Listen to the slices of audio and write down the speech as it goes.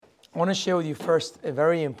I want to share with you first a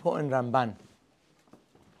very important Ramban.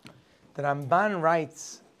 The Ramban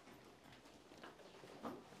writes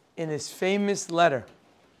in his famous letter,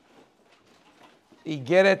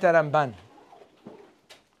 Igeret Ramban.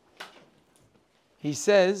 He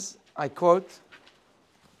says, I quote,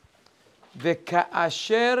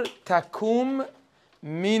 V'ka'asher takum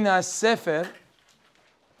min ha-sefer.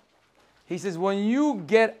 He says, when you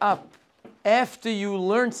get up after you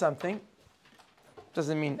learn something,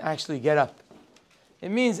 doesn't mean actually get up.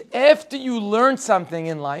 It means after you learn something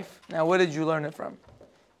in life. Now, where did you learn it from?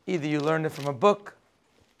 Either you learned it from a book,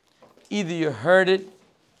 either you heard it,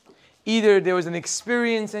 either there was an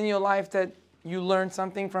experience in your life that you learned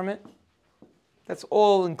something from it. That's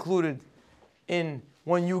all included in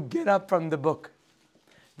when you get up from the book.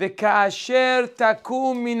 V'ka'asher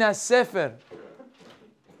takum min ha-sefer.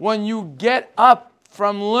 When you get up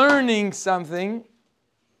from learning something,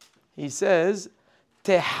 he says,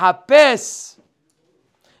 tehapes.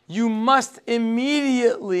 You must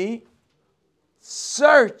immediately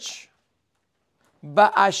search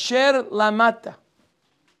ba'asher lamata.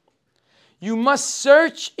 You must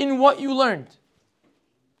search in what you learned.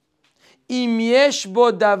 Im yesh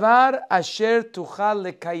bo davar asher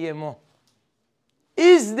tuchal lekayemo.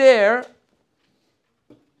 Is there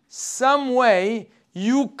some way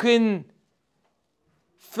you can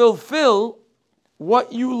fulfill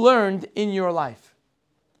what you learned in your life?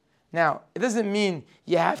 Now, it doesn't mean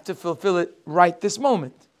you have to fulfill it right this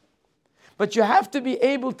moment. But you have to be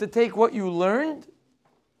able to take what you learned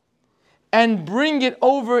and bring it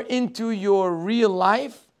over into your real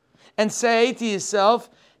life and say to yourself,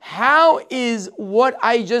 how is what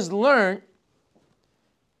I just learned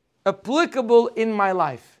applicable in my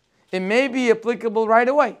life? It may be applicable right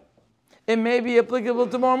away. It may be applicable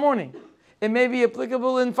tomorrow morning. It may be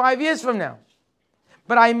applicable in 5 years from now.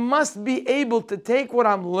 But I must be able to take what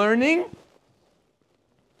I'm learning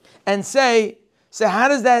and say, so how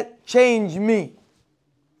does that change me?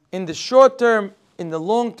 In the short term, in the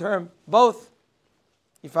long term, both.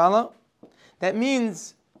 You follow? That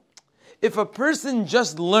means if a person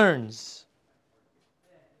just learns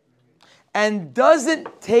and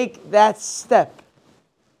doesn't take that step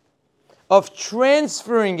of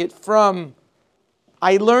transferring it from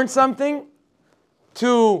I learned something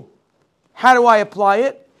to how do I apply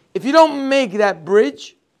it? If you don't make that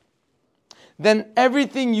bridge, then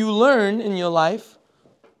everything you learn in your life,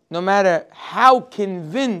 no matter how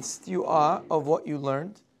convinced you are of what you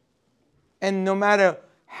learned, and no matter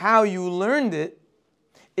how you learned it,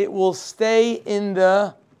 it will stay in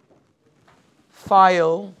the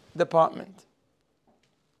file department.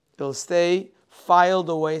 It'll stay filed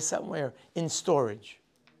away somewhere in storage.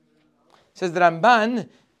 Says the Ramban,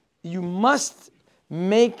 you must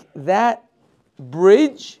make that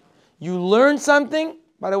bridge. You learn something.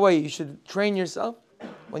 By the way, you should train yourself.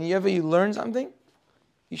 Whenever you learn something,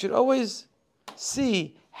 you should always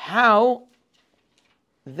see how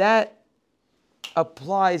that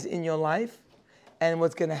applies in your life. And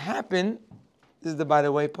what's going to happen, this is the by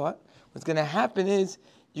the way part, what's going to happen is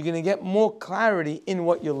you're going to get more clarity in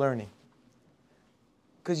what you're learning.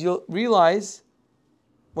 Because you'll realize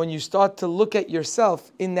when you start to look at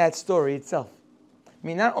yourself in that story itself. I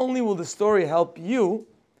mean, not only will the story help you,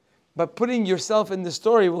 but putting yourself in the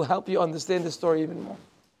story will help you understand the story even more.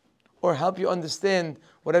 Or help you understand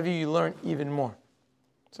whatever you learn even more.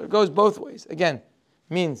 So it goes both ways. Again,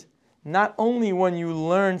 means not only when you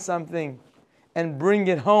learn something and bring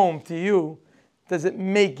it home to you, does it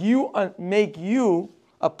make you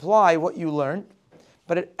apply what you learned,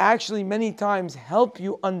 but it actually many times help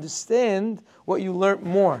you understand what you learned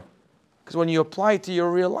more. Because when you apply it to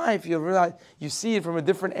your real life, you realize you see it from a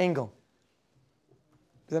different angle.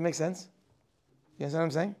 Does that make sense? You understand what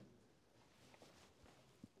I'm saying?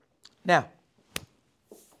 Now,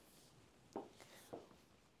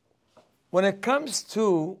 when it comes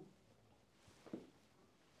to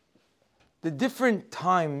the different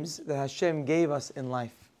times that Hashem gave us in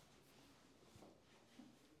life,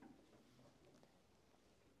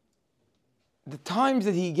 the times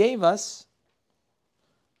that He gave us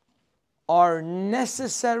are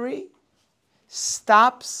necessary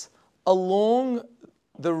stops along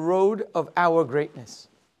the road of our greatness.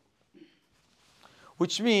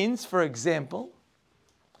 Which means, for example,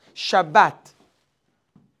 Shabbat.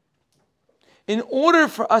 In order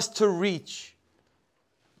for us to reach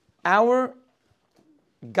our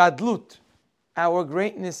gadlut, our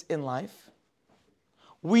greatness in life,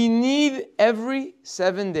 we need every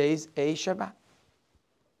 7 days a Shabbat.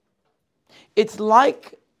 It's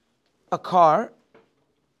like a car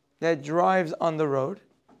that drives on the road.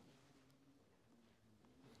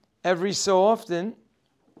 Every so often,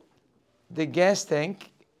 the gas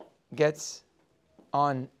tank gets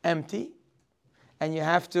on empty and you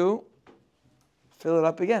have to fill it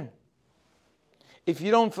up again. If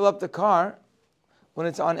you don't fill up the car when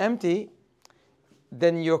it's on empty,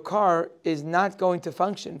 then your car is not going to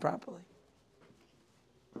function properly.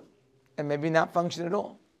 And maybe not function at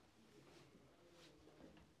all.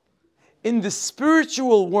 In the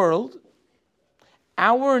spiritual world,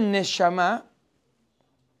 our neshama,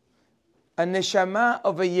 a neshama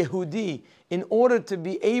of a Yehudi, in order to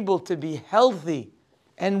be able to be healthy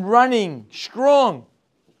and running strong,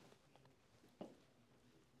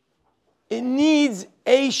 it needs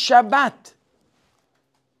a Shabbat.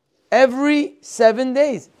 Every 7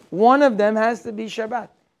 days. One of them has to be Shabbat.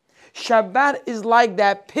 Shabbat is like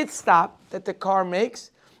that pit stop that the car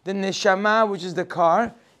makes. The neshama, which is the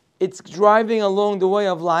car, it's driving along the way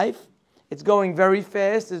of life. It's going very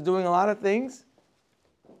fast. It's doing a lot of things.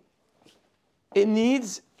 It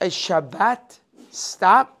needs a Shabbat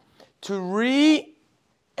stop to re-energize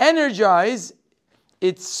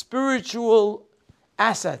its spiritual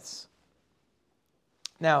assets.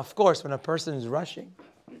 Now, of course, when a person is rushing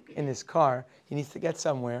in his car, he needs to get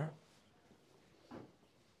somewhere.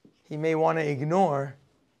 He may want to ignore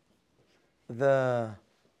the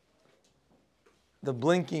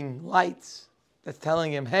blinking lights that's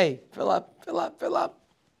telling him, hey, fill up, fill up, fill up.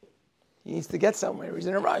 He needs to get somewhere. He's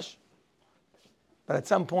in a rush. But at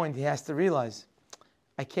some point, he has to realize,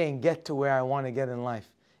 I can't get to where I want to get in life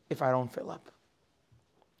if I don't fill up.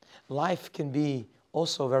 Life can be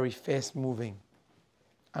also very fast-moving.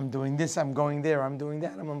 I'm doing this, I'm going there, I'm doing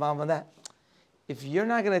that, I'm involved in that. If you're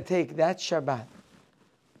not going to take that Shabbat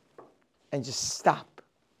and just stop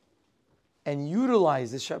and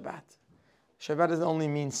utilize the Shabbat. Shabbat doesn't only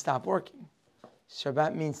mean stop working.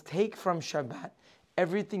 Shabbat means take from Shabbat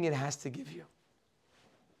everything it has to give you.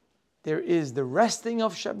 There is the resting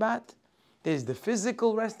of Shabbat. There's the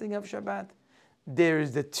physical resting of Shabbat. There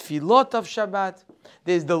is the tefillot of Shabbat.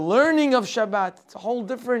 There's the learning of Shabbat. It's a whole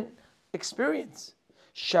different experience.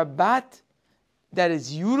 Shabbat that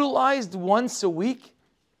is utilized once a week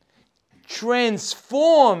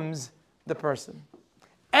transforms the person,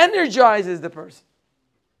 energizes the person.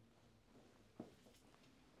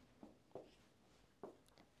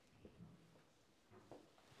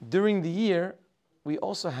 During the year, we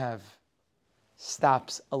also have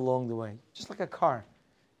stops along the way, just like a car.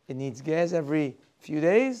 It needs gas every few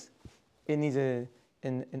days. It needs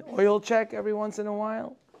an oil check every once in a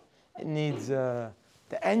while. It needs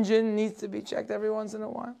the engine needs to be checked every once in a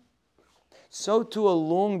while. So too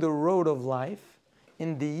along the road of life,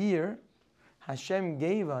 in the year, Hashem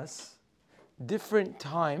gave us different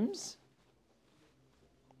times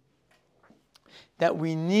that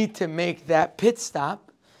we need to make that pit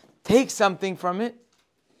stop, take something from it,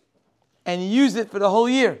 and use it for the whole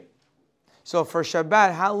year. So for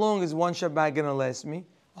Shabbat, how long is one Shabbat going to last me?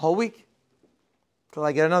 A whole week. Till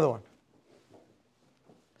I get another one.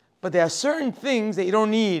 But there are certain things that you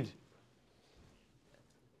don't need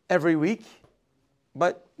every week,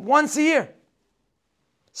 but once a year.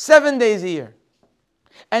 7 days a year.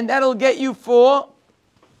 And that'll get you for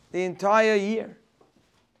the entire year.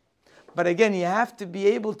 But again, you have to be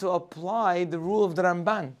able to apply the rule of the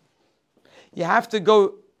Ramban. You have to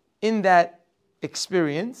go in that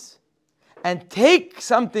experience and take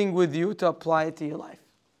something with you to apply it to your life.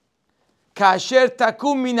 Kasher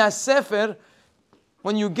takum min sefer,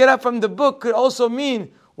 when you get up from the book, could also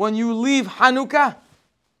mean when you leave Hanukah.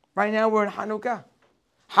 Right now we're in Hanukah.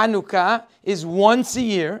 Hanukah is once a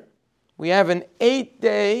year. We have an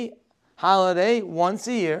 8-day holiday once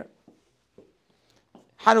a year.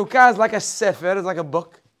 Hanukah is like a sefer, it's like a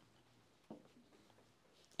book.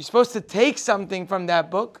 You're supposed to take something from that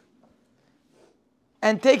book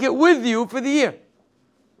and take it with you for the year.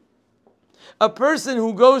 A person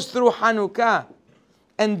who goes through Hanukah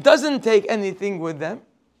and doesn't take anything with them,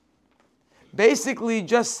 basically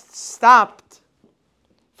just stopped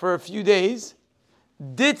for a few days,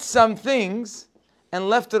 did some things, and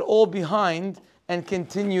left it all behind and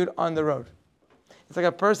continued on the road. It's like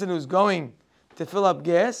a person who's going to fill up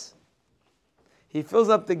gas. He fills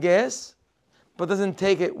up the gas, but doesn't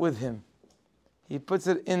take it with him. He puts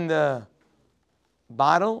it in the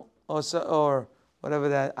bottle or whatever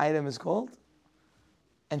that item is called,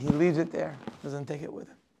 and he leaves it there, doesn't take it with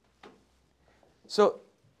him. So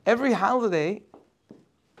every holiday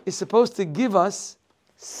is supposed to give us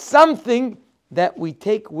something that we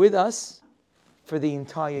take with us for the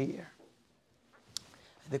entire year.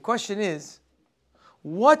 The question is,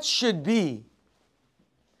 what should be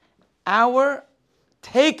our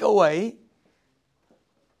takeaway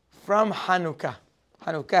from Hanukah?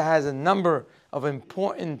 Hanukah has a number of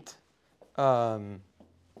important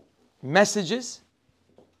messages.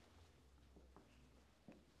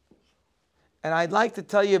 And I'd like to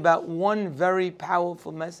tell you about one very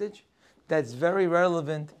powerful message that's very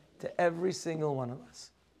relevant to every single one of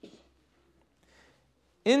us.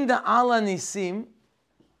 In the Ala Nisim,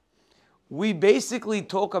 we basically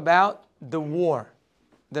talk about the war,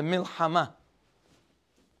 the milhama.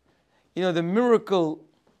 You know, the miracle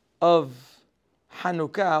of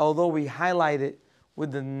Hanukah, although we highlight it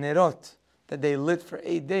with the nerot that they lit for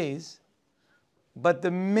 8 days, but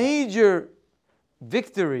the major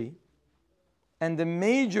victory and the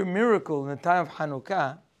major miracle in the time of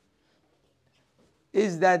Hanukah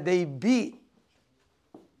is that they beat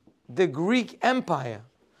the Greek Empire,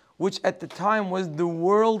 which at the time was the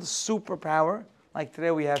world superpower. Like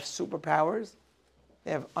today we have superpowers.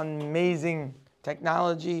 They have amazing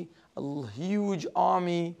technology, a huge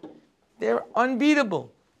army. They're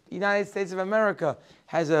unbeatable. The United States of America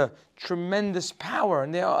has a tremendous power,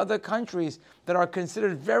 and there are other countries that are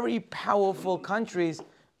considered very powerful countries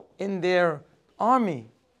in their army.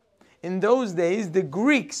 In those days, the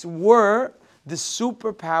Greeks were the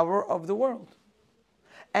superpower of the world.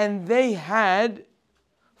 And they had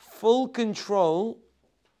full control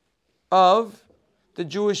of the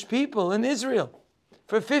Jewish people in Israel.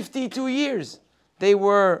 For 52 years, they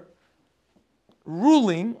were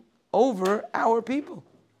ruling over our people.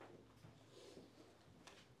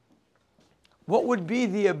 What would be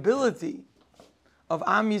the ability of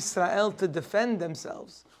Am Yisrael to defend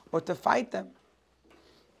themselves or to fight them?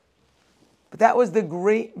 But that was the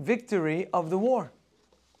great victory of the war.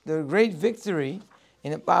 The great victory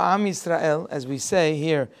in Am Yisrael, as we say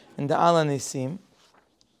here in the Ala Nisim.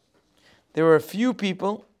 There were a few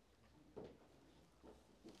people.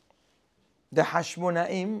 The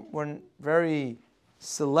Hashmonaim were very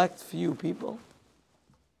select few people.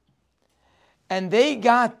 And they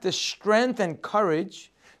got the strength and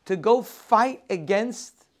courage to go fight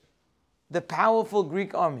against the powerful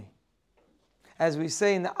Greek army. As we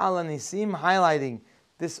say in the Ala Nisim, highlighting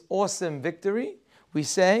this awesome victory, we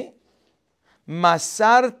say,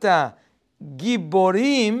 Masarta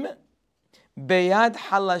giborim beyad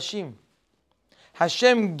halashim.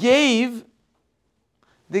 Hashem gave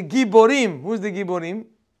the giborim. Who's the giborim?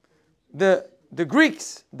 The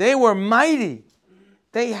Greeks. They were mighty.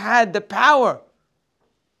 They had the power.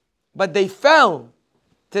 But they fell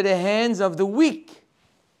to the hands of the weak.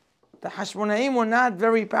 The Hashmonaim were not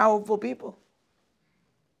very powerful people.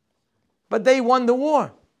 But they won the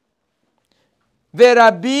war.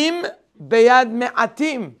 Verabim beyad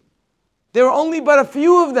me'atim. There were only but a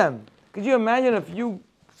few of them. Could you imagine a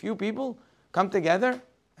few people come together?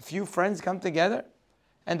 A few friends come together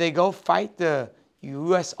and they go fight the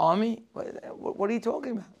U.S. Army? What are you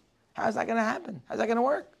talking about? How's that going to happen? How's that going to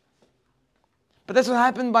work? But that's what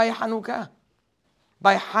happened by Hanukah.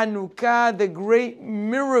 By Hanukah, the great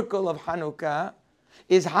miracle of Hanukah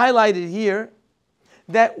is highlighted here,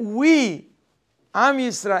 that we, Am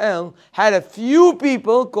Yisrael, had a few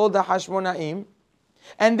people called the Hashmonaim,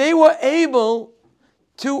 and they were able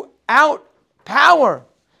to outpower,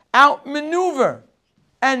 outmaneuver,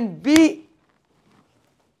 and beat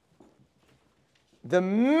the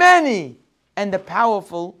many and the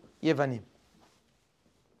powerful Yevanim.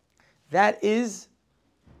 That is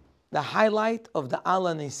the highlight of the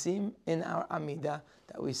Ala Nisim in our Amidah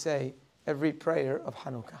that we say every prayer of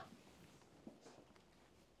Hanukah.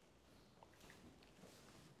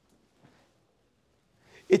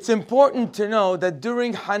 It's important to know that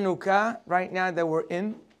during Hanukah, right now that we're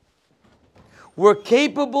in, we're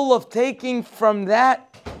capable of taking from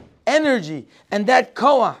that energy and that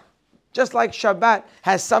koah, just like Shabbat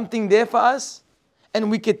has something there for us, and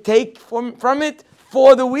we could take from it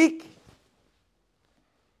for the week.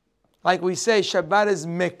 Like we say, Shabbat is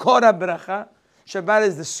Mekora Bracha. Shabbat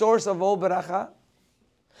is the source of all Bracha.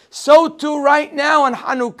 So too right now on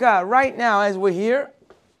Hanukah, right now as we're here,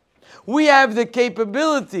 we have the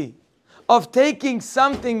capability of taking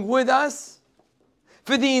something with us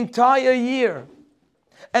for the entire year.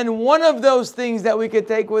 And one of those things that we could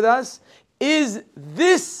take with us is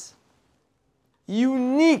this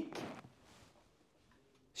unique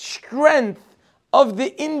strength of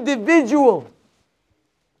the individual.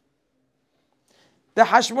 The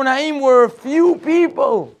Hashmonaim were a few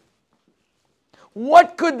people.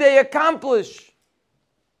 What could they accomplish?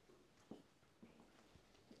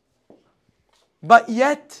 But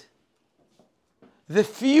yet, the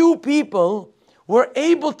few people were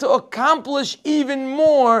able to accomplish even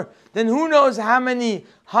more than who knows how many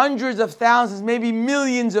hundreds of thousands, maybe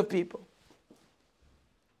millions of people.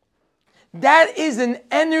 That is an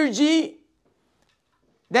energy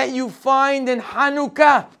that you find in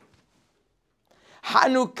Hanukah.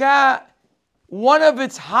 Hanukah, one of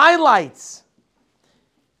its highlights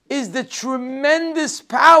is the tremendous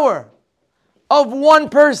power of one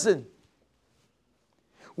person.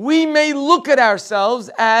 We may look at ourselves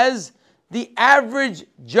as the average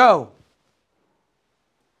Joe,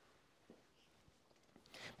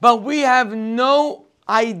 but we have no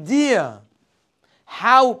idea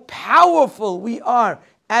how powerful we are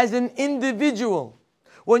as an individual.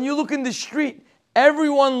 When you look in the street,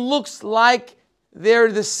 everyone looks like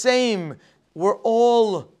they're the same. We're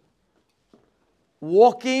all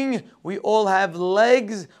walking, we all have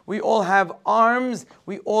legs, we all have arms,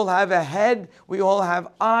 we all have a head, we all have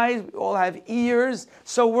eyes, we all have ears.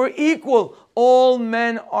 So we're equal. All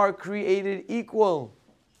men are created equal.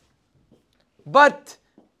 But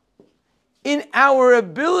in our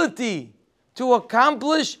ability to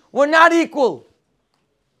accomplish, we're not equal.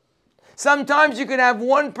 Sometimes you can have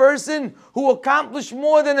one person who accomplished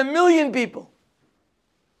more than 1 million people.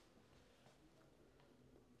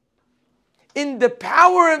 In the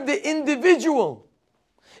power of the individual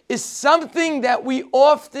is something that we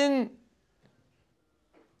often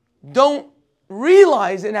don't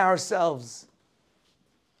realize in ourselves,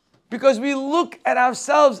 because we look at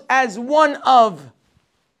ourselves as one of,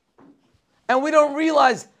 and we don't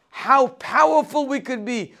realize how powerful we could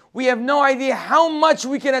be. We have no idea how much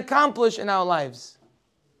we can accomplish in our lives.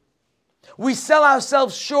 We sell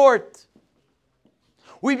ourselves short.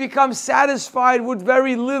 We become satisfied with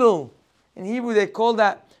very little. In Hebrew, they call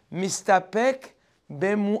that mistapek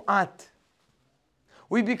bemu'at.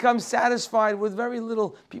 We become satisfied with very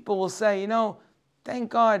little. People will say, thank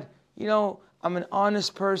God, I'm an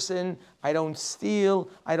honest person. I don't steal.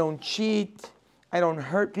 I don't cheat. I don't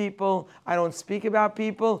hurt people. I don't speak about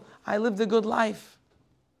people. I lived a good life.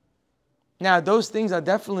 Now, those things are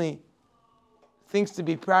definitely things to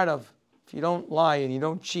be proud of. If you don't lie and you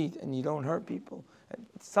don't cheat and you don't hurt people,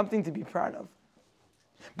 it's something to be proud of.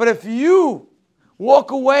 But if you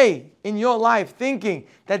walk away in your life thinking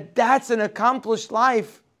that that's an accomplished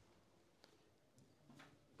life,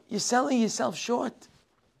 you're selling yourself short.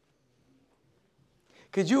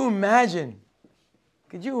 Could you imagine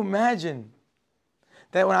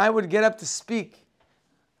that when I would get up to speak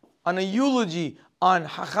on a eulogy on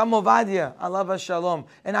Chacham Ovadia, alav shalom,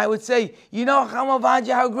 and I would say, Chacham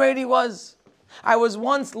Ovadia, how great he was. I was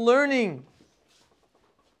once learning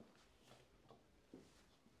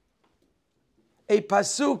a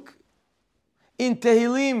pasuk in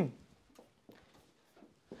Tehillim,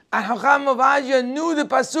 and Chacham Ovadia knew the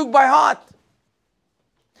pasuk by heart.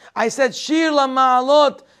 I said, Shir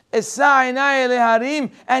LaMa'alot Esa Einai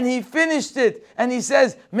Leharim, and he finished it, and he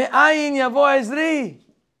says, Me'ayin Yavo Ezri.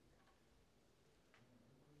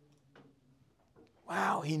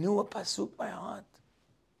 Wow, he knew a pasuk by heart.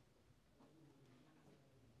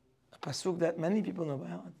 A pasuk that many people know by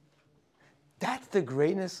heart. That's the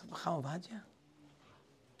greatness of Chacham Ovadia.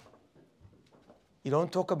 You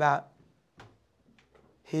don't talk about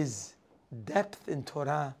his depth in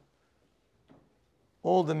Torah,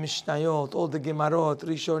 all the Mishnayot, all the Gemarot,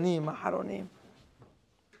 Rishonim, Aharonim.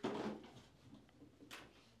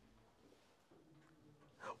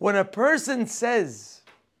 When a person says,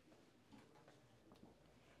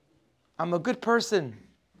 I'm a good person,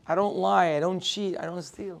 I don't lie, I don't cheat, I don't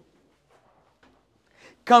steal,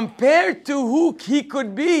 compared to who he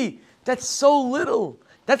could be, that's so little.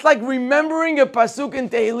 That's like remembering a pasuk in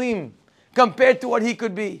Tehillim compared to what he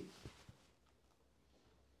could be.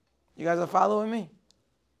 You guys are following me?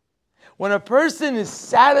 When a person is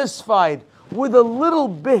satisfied with a little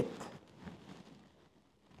bit,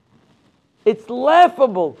 it's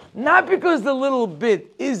laughable. Not because the little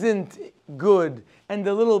bit isn't good and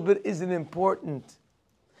the little bit isn't important,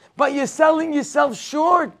 but you're selling yourself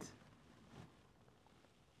short.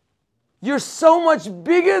 You're so much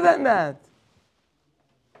bigger than that.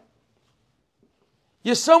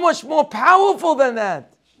 You're so much more powerful than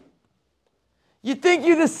that. You think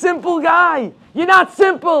you're the simple guy. You're not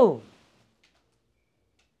simple.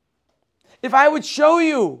 If I would show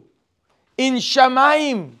you in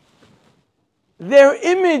Shamayim their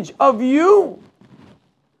image of you,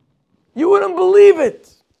 you wouldn't believe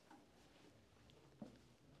it.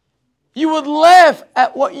 You would laugh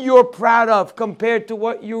at what you're proud of compared to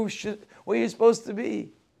what you're supposed to be.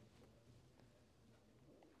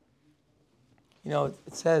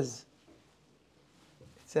 It says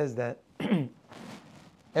that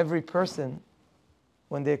every person,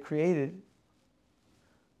 when they're created,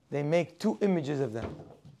 they make 2 images of them.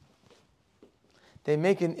 They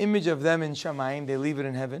make an image of them in Shamayim, they leave it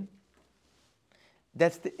in heaven.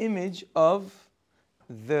 That's the image of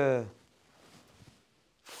the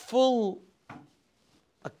full,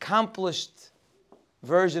 accomplished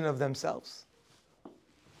version of themselves.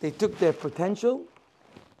 They took their potential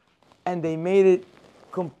and they made it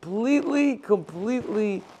completely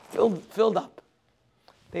filled up.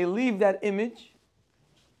 They leave that image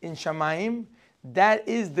in Shamayim. That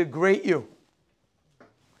is the great you.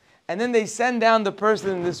 And then they send down the person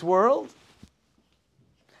in this world.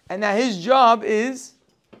 And now his job is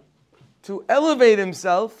to elevate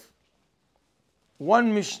himself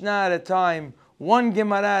one Mishnah at a time, one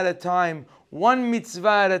Gemara at a time, one mitzvah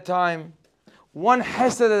at a time, one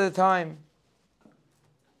Hesed at a time.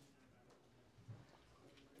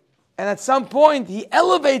 And at some point he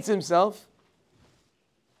elevates himself,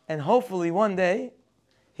 and hopefully one day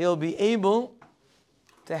he'll be able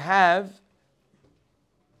to have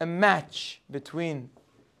a match between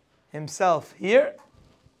himself here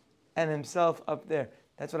and himself up there.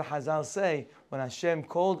 That's what Hazal say when Hashem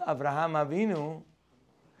called Avraham Avinu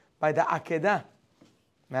by the Akedah.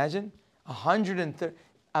 Imagine 130.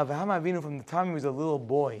 Avraham Avinu, from the time he was a little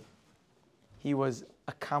boy, he was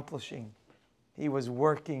accomplishing. He was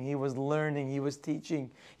working, he was learning, he was teaching,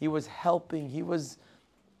 he was helping, he was...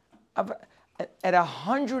 At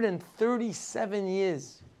 137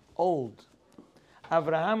 years old,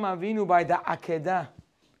 Avraham Avinu by the Akedah,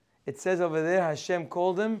 it says over there, Hashem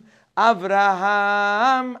called him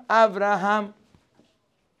Avraham, Avraham.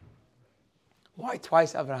 Why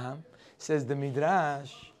twice Avraham? Says the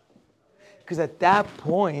Midrash. Because at that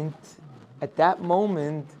point, at that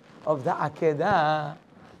moment of the Akedah,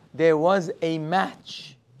 there was a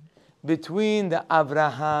match between the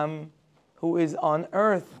Avraham who is on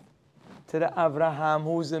earth to the Avraham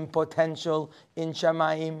who's in potential in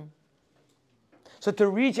Shamayim. So to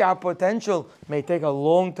reach our potential may take a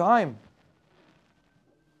long time,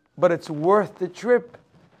 but it's worth the trip,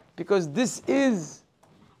 because this is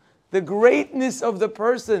the greatness of the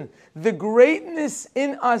person. The greatness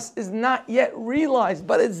in us is not yet realized,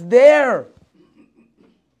 but it's there.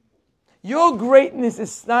 Your greatness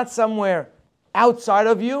is not somewhere outside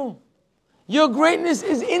of you. Your greatness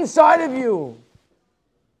is inside of you.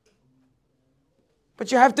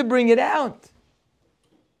 But you have to bring it out.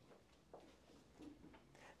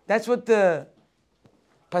 That's what the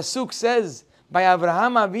Pasuk says by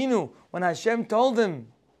Avraham Avinu when Hashem told him,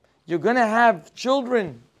 you're going to have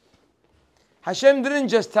children. Hashem didn't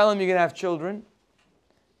just tell him you're going to have children.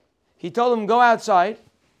 He told him, go outside.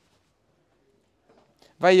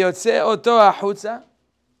 Vayotze oto achutza.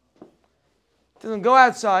 Tell him, go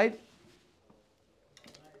outside.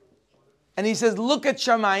 And he says, look at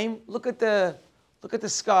Shamayim, look at the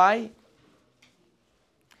sky.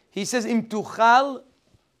 He says, Im tuchal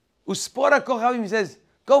uspora kochavim. He says,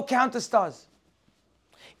 go count the stars.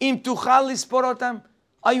 Im tuchal lisporotam.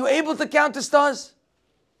 Are you able to count the stars?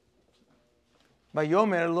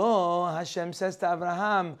 Vayomer lo, Hashem says to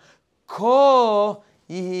Abraham, ko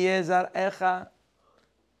yihye zar'echa.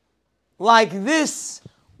 Like this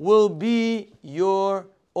will be your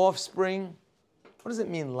offspring. What does it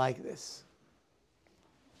mean, like this?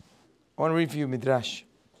 I want to read for you Midrash.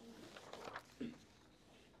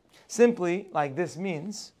 Simply, like this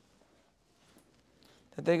means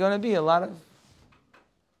that there are going to be a lot of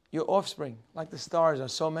your offspring. Like the stars are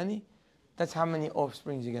so many, that's how many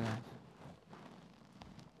offsprings you're going to have.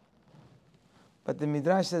 But the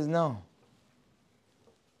Midrash says no.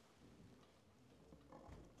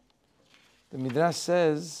 The Midrash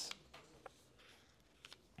says,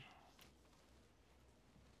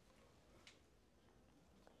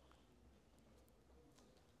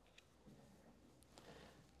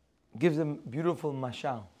 gives a beautiful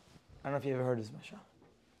mashal. I don't know if you ever heard this mashal.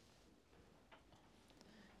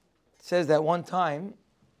 It says that one time,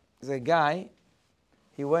 there's a guy,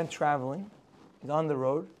 he went traveling, he's on the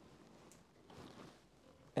road,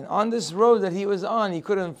 and on this road that he was on, he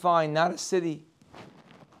couldn't find not a city,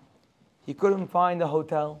 he couldn't find a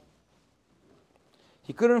hotel,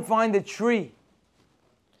 he couldn't find a tree,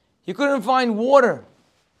 he couldn't find water,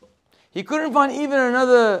 he couldn't find even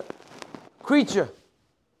another creature.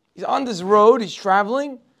 He's on this road, he's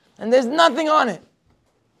traveling, and there's nothing on it.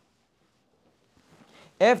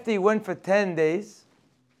 After he went for 10 days,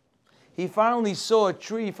 he finally saw a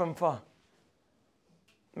tree from far.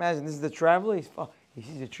 Imagine, this is the traveler, he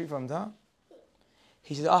sees a tree from far.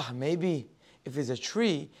 He says, maybe if there's a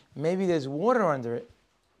tree, maybe there's water under it.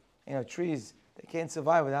 You know, trees, they can't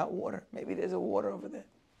survive without water. Maybe there's a water over there.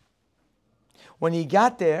 When he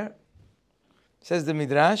got there, says the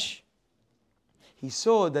Midrash, he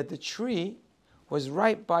saw that the tree was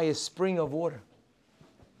right by a spring of water.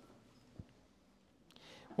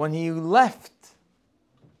 When he left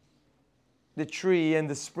the tree and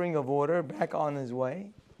the spring of water back on his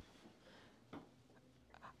way,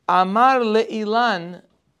 Amar le'ilan,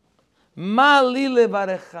 ma li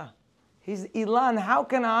levarecha. He's Ilan, how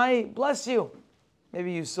can I bless you?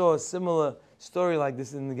 Maybe you saw a similar story like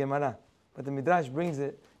this in the Gemara, but the Midrash brings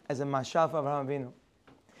it as a mashal for Avraham Avinu.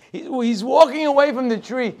 He's walking away from the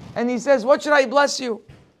tree and he says, what should I bless you?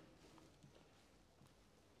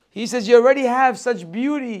 He says, you already have such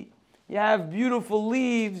beauty. You have beautiful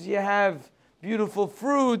leaves, you have beautiful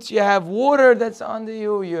fruits, you have water that's under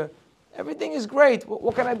you. Everything is great.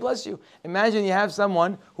 What can I bless you? Imagine you have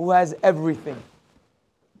someone who has everything.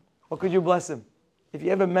 What could you bless him? If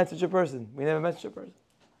you ever met such a person, we never met such a person.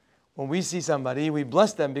 When we see somebody, we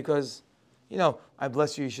bless them because, I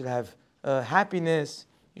bless you. You should have happiness.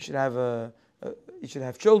 You should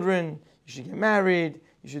have children. You should get married.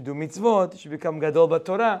 You should do mitzvot. You should become gadol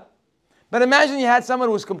b'Torah. But imagine you had someone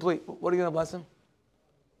who was complete. What are you going to bless him?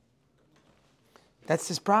 That's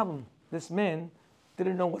his problem. This man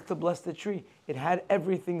didn't know what to bless the tree. It had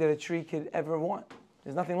everything that a tree could ever want.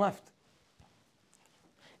 There's nothing left.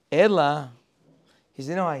 Ella,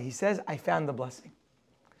 he says, I found the blessing.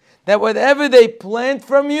 That whatever they plant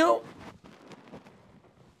from you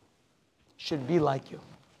should be like you.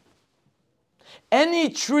 Any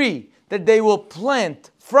tree that they will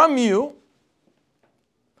plant from you,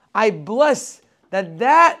 I bless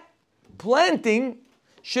that planting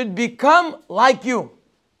should become like you.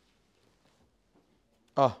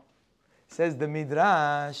 Oh, says the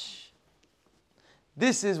Midrash,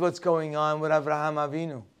 this is what's going on with Avraham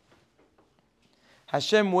Avinu.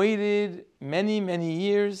 Hashem waited many, many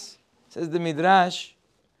years, says the Midrash,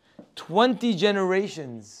 20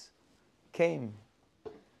 generations came.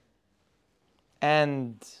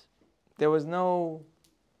 And there was no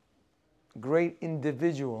great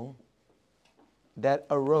individual that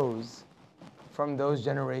arose from those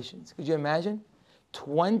generations. Could you imagine?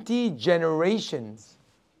 20 generations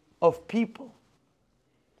of people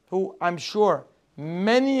who, I'm sure,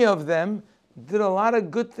 many of them did a lot of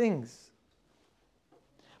good things.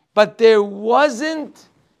 But there wasn't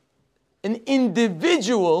an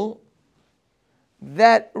individual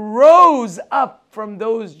that rose up from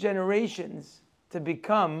those generations to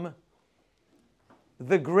become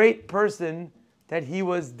the great person that he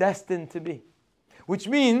was destined to be. Which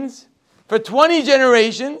means, for 20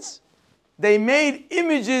 generations, they made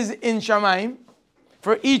images in Shamayim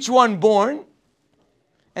for each one born.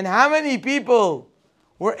 And how many people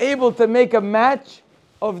were able to make a match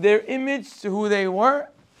of their image to who they were?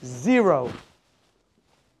 0.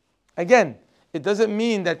 Again, it doesn't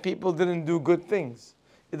mean that people didn't do good things.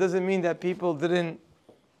 It doesn't mean that people didn't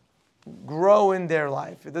grow in their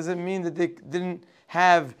life. It doesn't mean that they didn't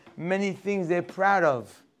have many things they're proud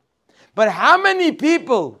of. But how many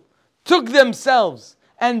people took themselves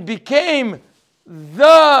and became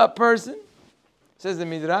the person? Says the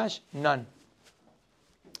Midrash, none.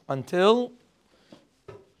 Until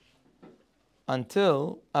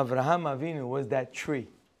Avraham Avinu was that tree.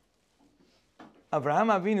 Avraham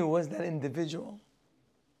Avinu was that individual.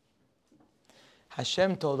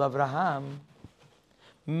 Hashem told Avraham,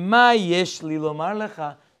 Ma yesh li lomar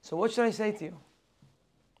lecha. So what should I say to you?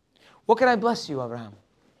 What can I bless you, Avraham?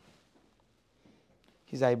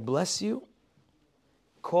 He says, I bless you.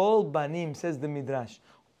 Kol banim, says the Midrash,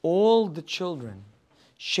 all the children,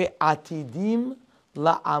 she'atidim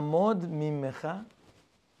la'amod mimecha,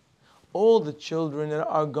 all the children that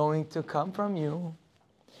are going to come from you,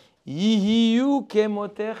 yihiyu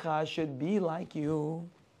kemotecha, should be like you.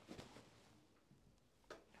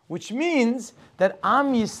 Which means that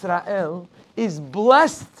Am Yisrael is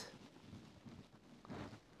blessed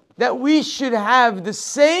that we should have the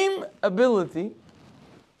same ability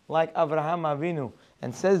like Avraham Avinu.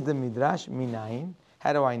 And says the Midrash, Minayin.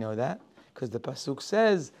 How do I know that? Because the Pasuk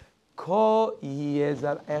says, Ko yeh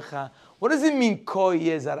zarecha. What does it mean, Ko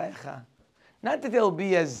yeh zarecha? Not that they'll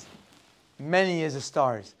be as many as the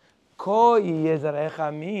stars. Ko yeh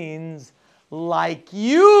zarecha means like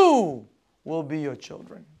you will be your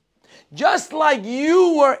children. Just like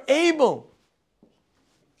you were able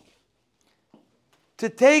to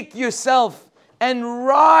take yourself and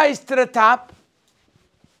rise to the top,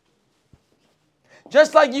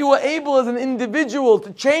 just like you were able as an individual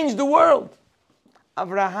to change the world,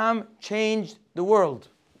 Avraham changed the world.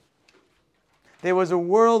 There was a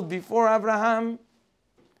world before Avraham,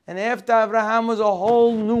 and after Avraham was a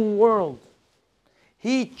whole new world.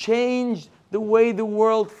 He changed the way the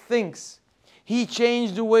world thinks. He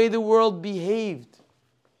changed the way the world behaved.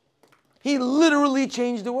 He literally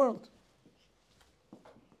changed the world.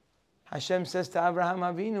 Hashem says to Avraham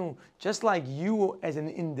Avinu, just like you as an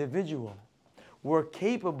individual were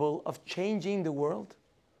capable of changing the world,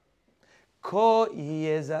 Ko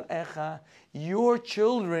yeh zarecha. Your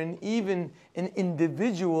children, even an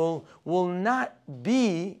individual, will not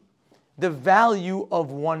be the value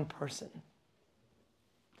of one person.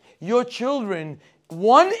 Your children,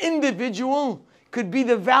 one individual, could be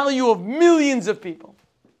the value of millions of people.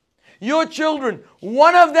 Your children,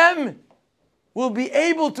 one of them, will be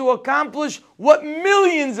able to accomplish what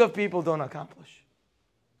millions of people don't accomplish.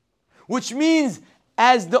 Which means,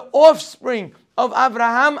 as the offspring of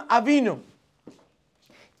Avraham Avinu,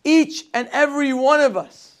 each and every one of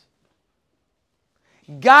us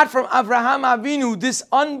got from Avraham Avinu this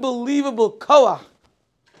unbelievable koach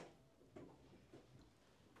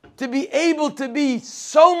to be able to be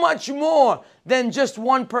so much more than just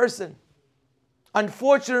one person.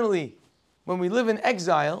 Unfortunately, when we live in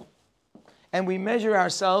exile and we measure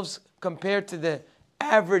ourselves compared to the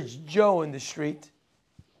average Joe in the street,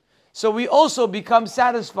 so we also become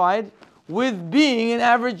satisfied with being an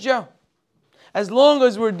average Joe. As long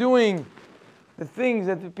as we're doing the things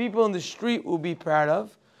that the people in the street will be proud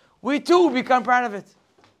of, we too become proud of it.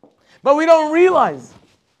 But we don't realize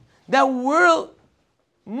that we're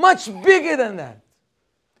much bigger than that.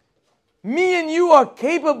 Me and you are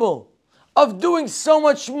capable of doing so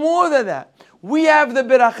much more than that. We have the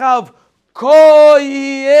beracha of Ko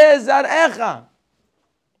yeh zarecha.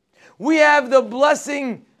 We have the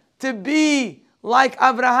blessing to be like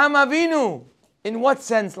Avraham Avinu. In what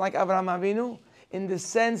sense like Avraham Avinu? In the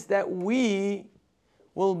sense that we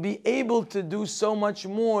will be able to do so much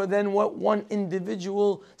more than what one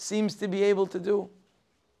individual seems to be able to do.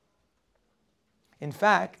 In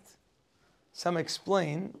fact, some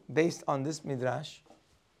explain, based on this midrash,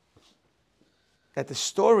 that the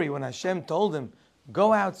story when Hashem told him,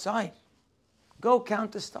 go outside, go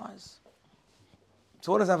count the stars.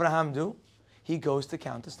 So what does Avraham do? He goes to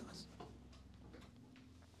count the stars.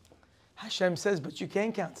 Hashem says, but you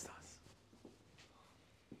can't count stars.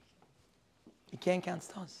 You can't count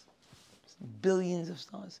stars. There's billions of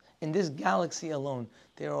stars. In this galaxy alone,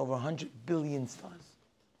 there are over 100 billion stars.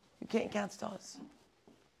 You can't count stars.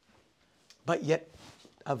 But yet,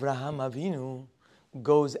 Avraham Avinu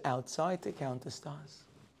goes outside to count the stars.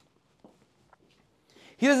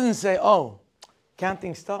 He doesn't say, oh,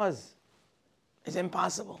 counting stars is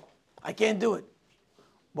impossible. I can't do it.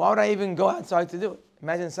 Why would I even go outside to do it?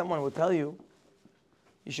 Imagine someone would tell you,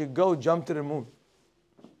 you should go jump to the moon.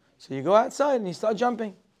 So you go outside and you start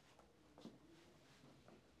jumping.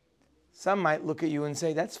 Some might look at you and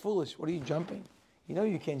say, that's foolish. What are you jumping? You know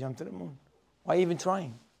you can't jump to the moon. Why are you even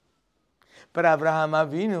trying? But Avraham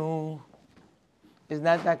Avinu is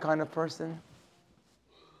not that kind of person.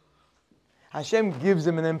 Hashem gives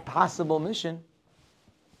him an impossible mission.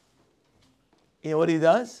 You know what he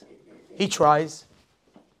does? He tries.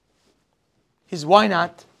 Why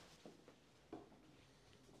not?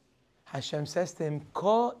 Hashem says to him,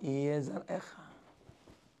 Ko yeh zarecha.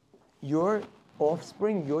 Your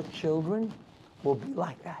offspring, your children will be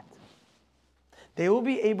like that. They will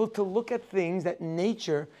be able to look at things that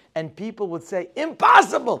nature and people would say,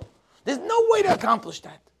 impossible. There's no way to accomplish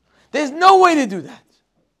that. There's no way to do that.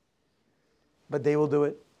 But they will do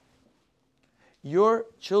it. Your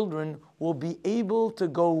children will be able to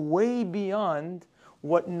go way beyond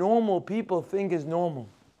what normal people think is normal.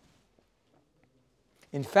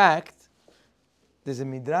 In fact, there's a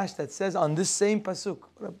midrash that says on this same pasuk,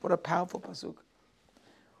 what a powerful pasuk.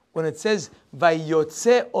 When it says,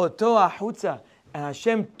 Vayotze oto ahutza, and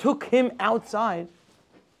Hashem took him outside.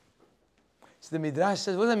 So the midrash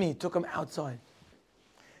says, what does that mean? He took him outside.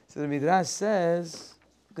 So the midrash says,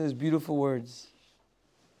 look at these beautiful words.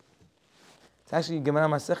 It's actually Gemara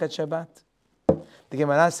Masechet Shabbat. The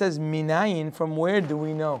Gemara says, Minayin, from where do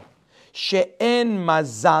we know? She'en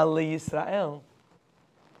mazal Yisrael.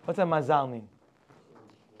 What's a mazal mean?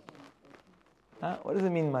 Huh? What does it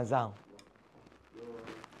mean, mazal?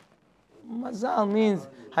 Mazal means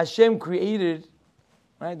Hashem created,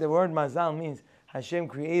 right? The word mazal means Hashem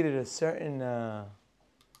created a certain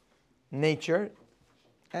nature,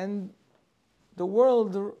 and the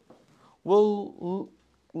world will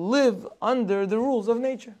live under the rules of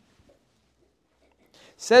nature.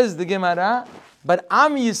 Says the Gemara, but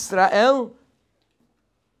Am Yisrael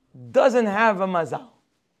doesn't have a mazal.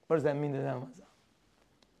 What does that mean, doesn't have a mazal?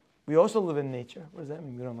 We also live in nature. What does that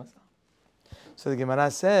mean, we don't have mazal? So the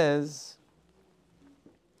Gemara says,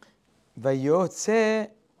 Vayotze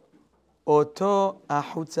oto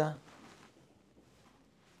ahutza.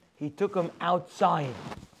 He took him outside.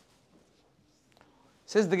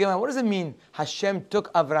 Says the Gemara, what does it mean? Hashem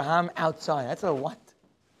took Avraham outside. That's a what?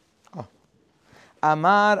 Oh.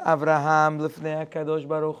 Amar Avraham lifnei HaKadosh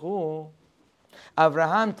Baruch Hu.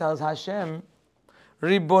 Avraham tells Hashem,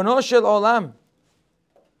 Ribono shel olam.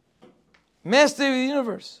 Master of the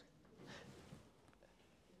universe.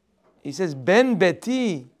 He says, Ben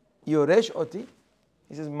beti yoresh oti.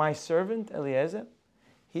 He says, my servant Eliezer,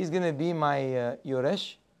 he's going to be my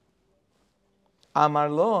yoresh. Amar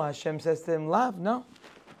lo, Hashem says to him, Lav, no.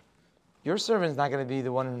 Your servant's not going to be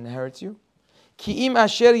the one who inherits you. Ki im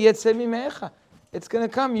asher yetzeh mimecha. It's going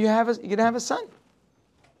to come. You're going to have a son.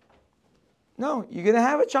 No, you're going to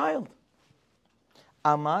have a child.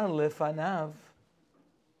 Amar lefanav.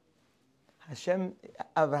 Hashem,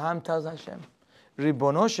 Abraham tells Hashem,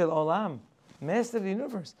 Ribono shel olam, Master of the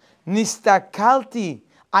universe. Nistakalti,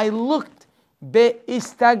 I looked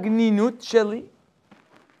be'istagninut sheli.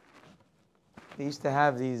 They used to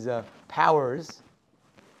have these powers.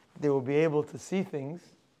 They will be able to see things.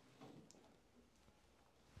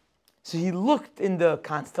 So he looked in the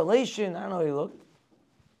constellation. I don't know, he looked.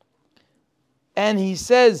 And he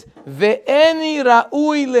says, Ve'eni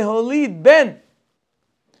ra'ui leholid ben.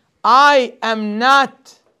 I am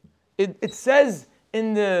not. It says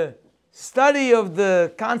in the study of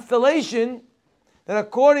the constellation that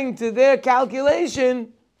according to their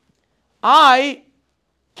calculation, I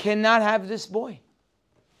cannot have this boy.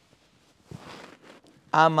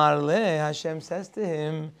 Amar le, Hashem says to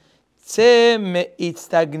him, Tze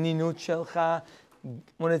me'itstagninut shelcha.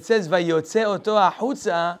 When it says vayotze oto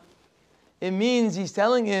ahutza, it means he's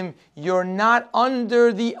telling him, you're not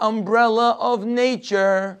under the umbrella of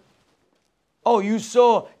nature. Oh, you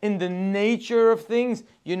saw in the nature of things,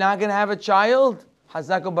 you're not going to have a child?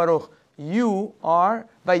 Hazako Baruch. You are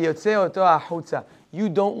vayotze oto ahutza. You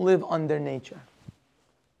don't live under nature.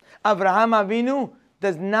 Avraham Avinu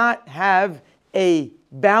does not have a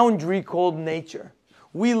boundary called nature.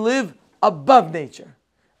 We live above nature.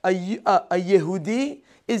 A Yehudi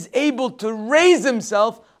is able to raise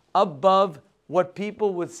himself above what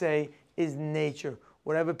people would say is nature.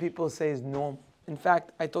 Whatever people say is normal. In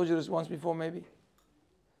fact, I told you this once before maybe.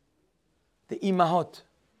 The imahot.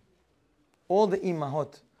 All the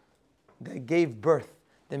imahot that gave birth.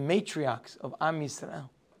 The matriarchs of Am Yisrael.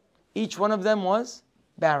 Each one of them was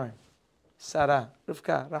barren. Sarah,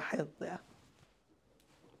 Rivka, Rachel, Leah.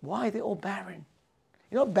 Why are they all barren?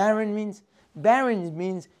 You know what barren means? Barren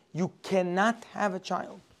means you cannot have a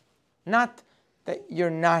child. Not that you're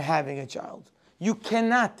not having a child. You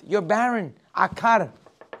cannot. You're barren. Akar.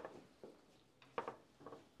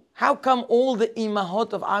 How come all the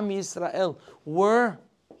imahot of Am Yisrael were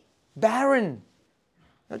barren? You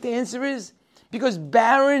know what the answer is? Because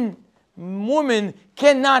barren women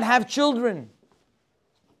cannot have children.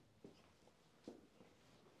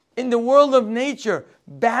 In the world of nature,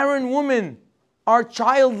 barren women are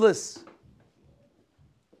childless.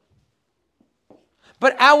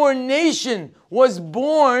 But our nation was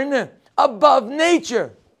born above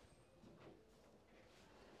nature.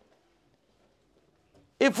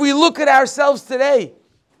 If we look at ourselves today,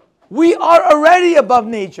 we are already above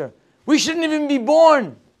nature. We shouldn't even be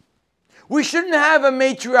born. We shouldn't have a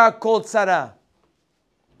matriarch called Sarah.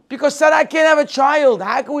 Because Sarah can't have a child.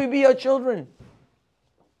 How can we be her children?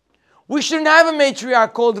 We shouldn't have a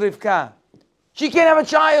matriarch called Rivka. She can't have a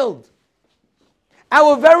child.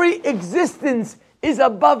 Our very existence is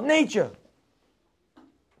above nature.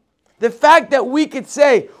 The fact that we could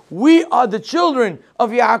say we are the children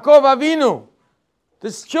of Yaakov Avinu,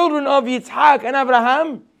 the children of Yitzhak and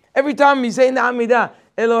Abraham, every time we say in the Amidah,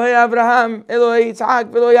 Elohei Abraham, Elohei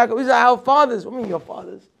Yitzhak, Elohei Yaakov, these are our fathers. What do you mean your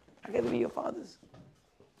fathers? How can they be your fathers?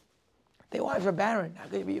 Their wives are barren. How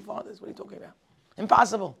can they be your fathers? What are you talking about?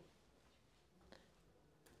 Impossible.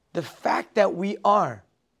 The fact that we are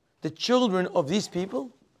the children of these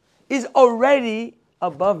people is already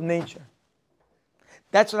above nature.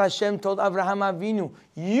 That's what Hashem told Avraham Avinu.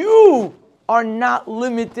 You are not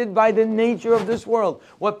limited by the nature of this world.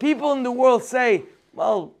 What people in the world say,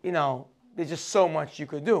 well, you know, there's just so much you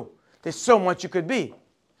could do. There's so much you could be.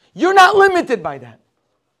 You're not limited by that.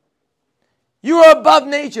 You are above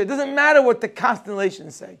nature. It doesn't matter what the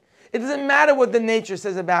constellations say. It doesn't matter what the nature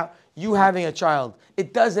says about you having a child.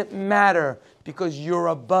 It doesn't matter because you're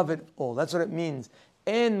above it all. That's what it means.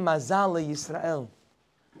 En mazal Yisrael.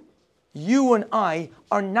 You and I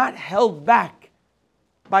are not held back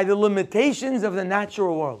by the limitations of the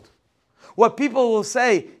natural world. What people will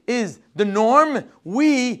say is the norm.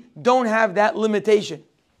 We don't have that limitation.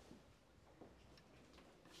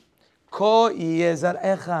 Ko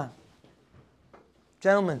yezarecha.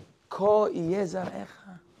 Gentlemen, ko yezarecha.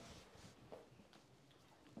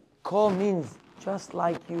 Ko means just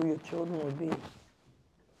like you, your children would be.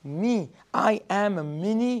 Me, I am a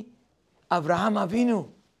mini Avraham Avinu.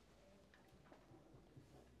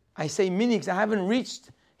 I say mini because I haven't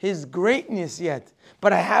reached His greatness yet,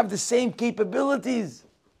 but I have the same capabilities.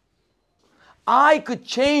 I could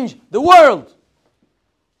change the world.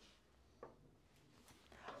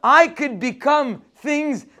 I could become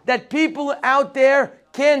things that people out there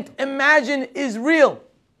can't imagine is real.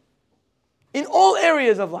 In all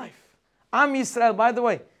areas of life. Am Yisrael, by the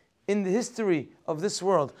way, in the history of this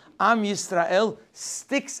world, Am Yisrael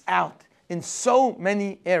sticks out in so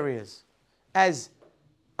many areas as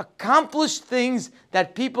accomplished things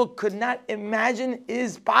that people could not imagine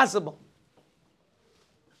is possible.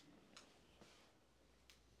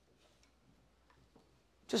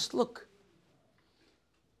 Just look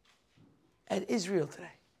at Israel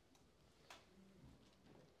today.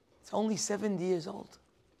 It's only 70 years old.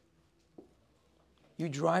 You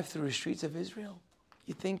drive through the streets of Israel,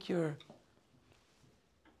 you think you're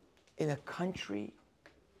in a country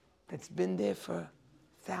that's been there for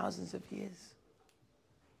thousands of years.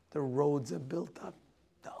 The roads are built up,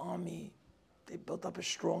 the army, they built up a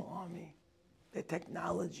strong army, their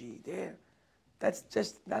technology, that's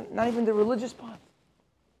just not even the religious part.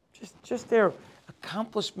 Just their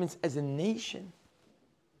accomplishments as a nation.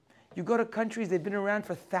 You go to countries, they've been around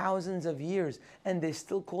for thousands of years, and they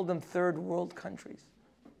still call them third world countries.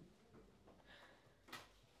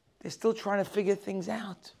 They're still trying to figure things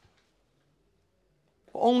out.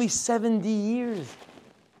 For only 70 years.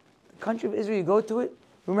 The country of Israel, you go to it,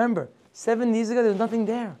 remember, 7 years ago there was nothing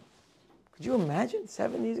there. Could you imagine?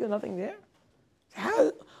 7 years ago, nothing there?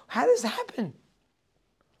 How does this happen?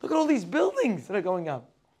 Look at all these buildings that are going up.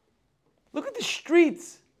 Look at the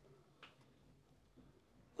streets.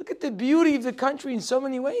 Look at the beauty of the country in so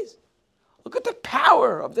many ways. Look at the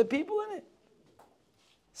power of the people in it.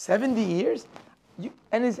 70 years?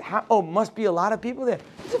 Must be a lot of people there.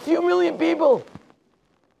 There's a few million people.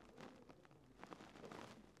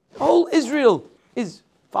 Whole Israel is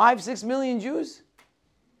 5-6 million Jews.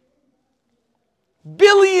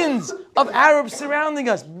 Billions of Arabs surrounding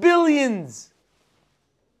us. Billions.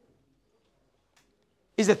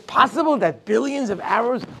 Is it possible that billions of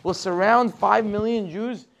Arabs will surround 5 million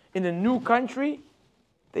Jews in a new country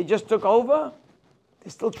they just took over?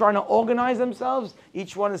 They're still trying to organize themselves.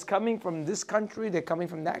 Each one is coming from this country. They're coming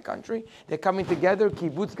from that country. They're coming together,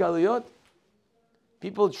 kibbutz galuyot.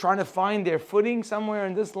 People trying to find their footing somewhere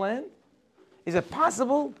in this land. Is it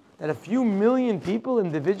possible that a few million people,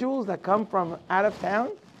 individuals that come from out of town,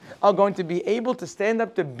 are going to be able to stand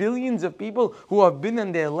up to billions of people who have been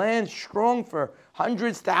in their land strong for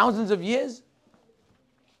hundreds, thousands of years?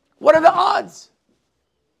 What are the odds?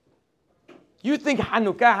 You think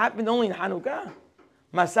Hanukah happened only in Hanukah?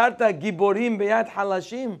 Masarta giborim beyad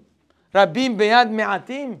halashim, rabim beyad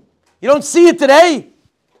me'atim. You don't see it today.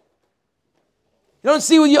 You don't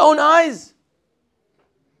see it with your own eyes.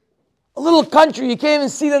 A little country, you can't even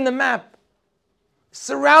see it on the map.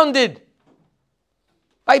 Surrounded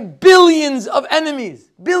by billions of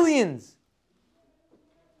enemies. Billions.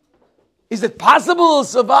 Is it possible to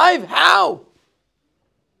survive? How?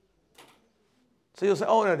 So you'll say,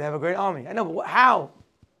 oh no, they have a great army. I know, but how?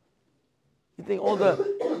 You think all the...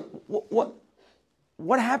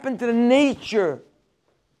 What happened to the nature?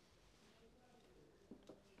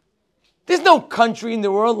 There's no country in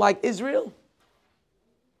the world like Israel.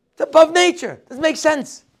 It's above nature. Doesn't make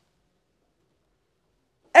sense.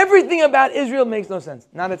 Everything about Israel makes no sense.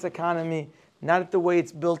 Not its economy, not the way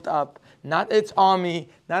it's built up, not its army,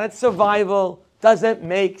 not its survival. Doesn't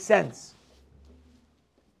make sense.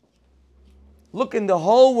 Look in the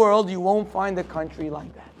whole world, you won't find a country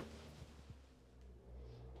like that.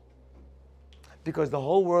 Because the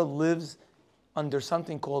whole world lives under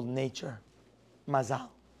something called nature. Mazal.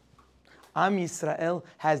 Am Yisrael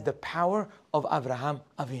has the power of Avraham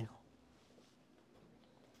Avinu.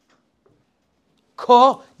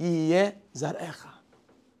 Ko yeh zarecha.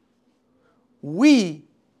 We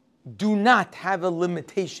do not have a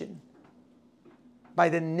limitation by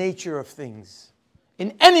the nature of things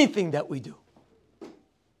in anything that we do.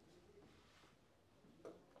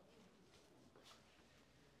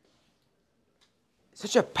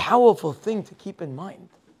 Such a powerful thing to keep in mind.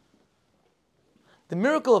 The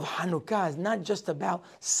miracle of Hanukah is not just about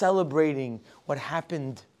celebrating what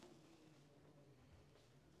happened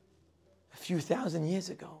a few thousand years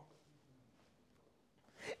ago.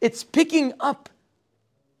 It's picking up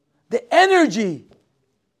the energy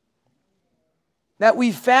that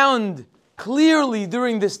we found clearly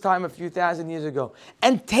during this time a few thousand years ago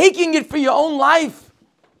and taking it for your own life.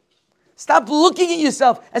 Stop looking at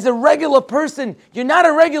yourself as a regular person. You're not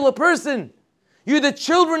a regular person. You're the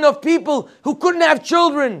children of people who couldn't have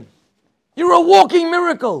children. You're a walking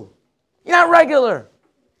miracle. You're not regular.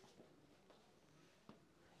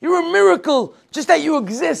 You're a miracle just that you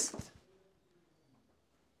exist.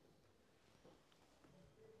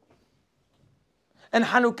 And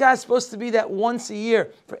Hanukah is supposed to be that once a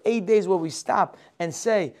year for 8 days where we stop and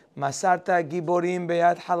say, Masarta giborim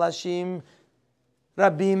beyad halashim,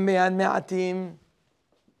 rabim beyad me'atim.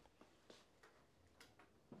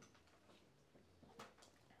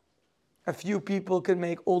 A few people can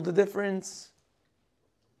make all the difference.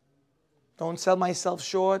 Don't sell myself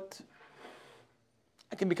short.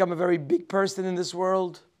 I can become a very big person in this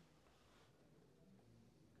world.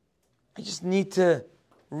 I just need to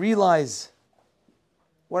realize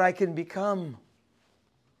what I can become.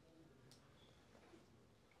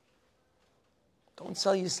 Don't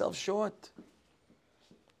sell yourself short.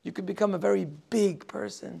 You could become a very big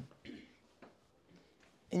person.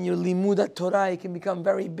 In your limudat Torah, you can become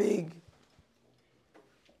very big.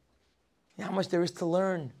 You know how much there is to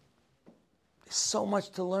learn. There's so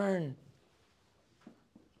much to learn.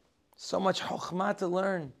 So much chokhmah to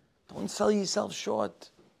learn. Don't sell yourself short.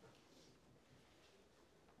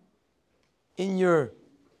 In your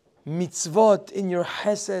mitzvot, in your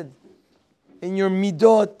chesed, in your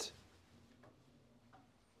midot.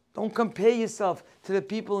 Don't compare yourself to the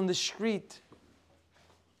people in the street.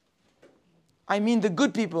 I mean the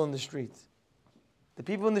good people in the street. The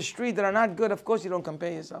people in the street that are not good, of course you don't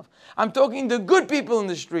compare yourself. I'm talking the good people in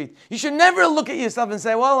the street. You should never look at yourself and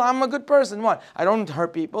say, well, I'm a good person. What? I don't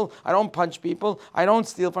hurt people. I don't punch people. I don't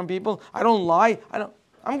steal from people. I don't lie.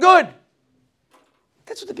 I'm good.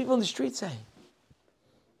 That's what the people in the street say.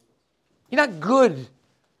 You're not good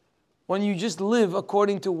when you just live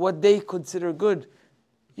according to what they consider good.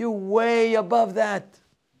 You're way above that.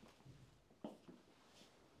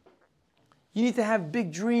 You need to have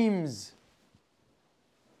big dreams.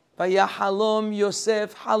 Vayahalom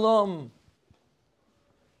Yosef halom.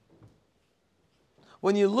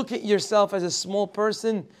 When you look at yourself as a small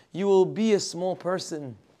person, you will be a small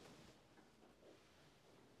person.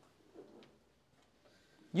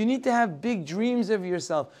 You need to have big dreams of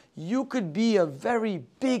yourself. You could be a very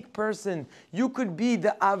big person. You could be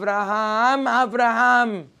the Abraham.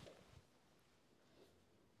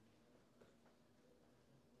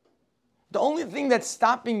 The only thing that's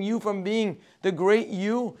stopping you from being the great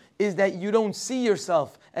you is that you don't see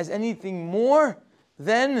yourself as anything more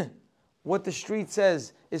than what the street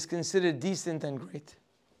says is considered decent and great.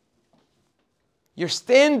 Your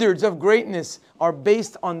standards of greatness are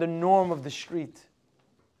based on the norm of the street.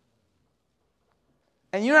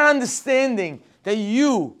 And you're not understanding that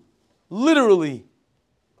you literally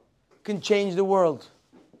can change the world.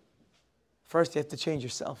 First, you have to change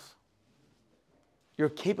yourself. You're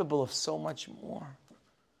capable of so much more.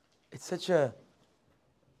 It's such a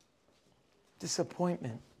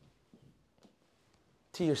disappointment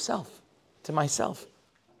to yourself, to myself.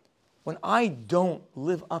 When I don't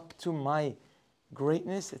live up to my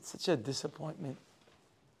greatness, it's such a disappointment.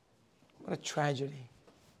 What a tragedy.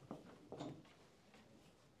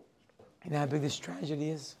 You know how big this tragedy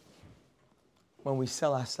is? When we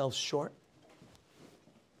sell ourselves short.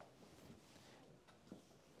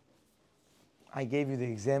 I gave you the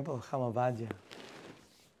example of Chama.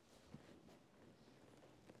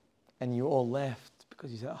 And you all laughed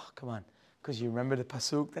because you said, oh, come on. Because you remember the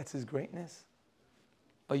pasuk, that's his greatness.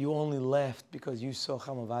 But you only laughed because you saw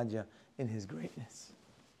Chama in his greatness.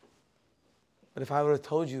 But if I would have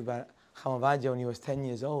told you about Chama when he was 10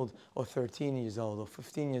 years old, or 13 years old, or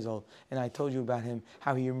 15 years old, and I told you about him,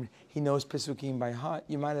 how he knows Pesukim by heart,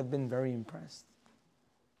 you might have been very impressed.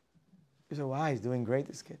 You said, wow, he's doing great,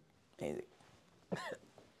 this kid. Amazing.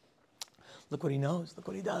 Look what he knows. Look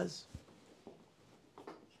what he does.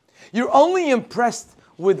 You're only impressed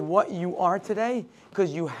with what you are today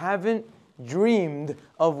because you haven't dreamed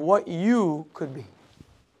of what you could be.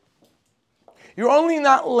 You're only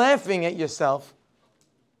not laughing at yourself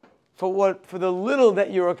for the little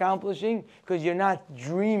that you're accomplishing because you're not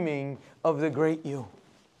dreaming of the great you.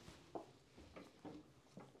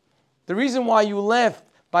 The reason why you laughed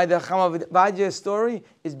by the Chama story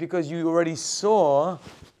is because you already saw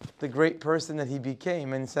the great person that he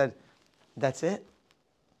became and said, that's it?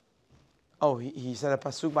 Oh, he said a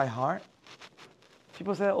pasuk by heart?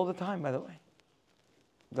 People say that all the time, by the way.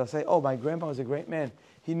 They'll say, oh, my grandpa was a great man.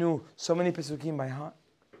 He knew so many pasukim by heart.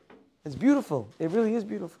 It's beautiful. It really is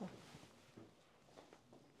beautiful.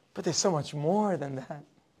 But there's so much more than that.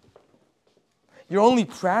 You're only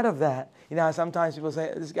proud of that. You know, sometimes people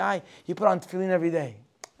say, this guy, he put on tefillin every day.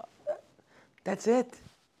 That's it.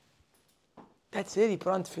 That's it. He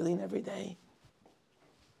put on tefillin every day.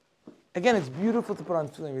 Again, it's beautiful to put on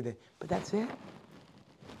tefillin every day, but that's it.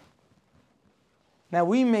 Now,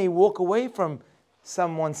 we may walk away from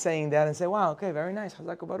someone saying that and say, wow, okay, very nice,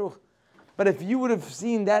 Chazak Baruch. But if you would have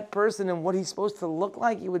seen that person and what he's supposed to look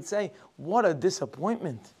like, you would say, what a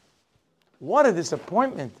disappointment. What a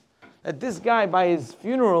disappointment. That this guy, by his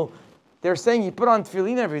funeral, they're saying he put on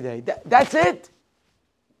tefillin every day. That's it.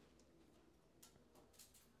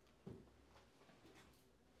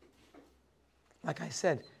 Like I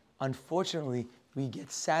said, unfortunately, we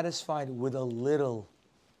get satisfied with a little.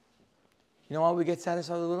 You know why we get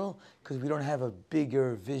satisfied with a little? Because we don't have a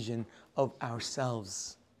bigger vision of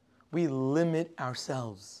ourselves. We limit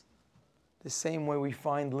ourselves. The same way we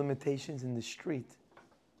find limitations in the street.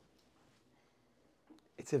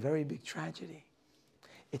 It's a very big tragedy.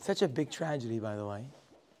 It's such a big tragedy, by the way,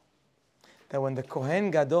 that when the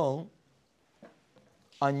Kohen Gadol,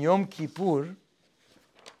 on Yom Kippur,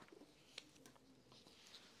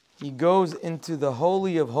 he goes into the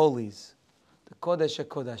Holy of Holies, the Kodesh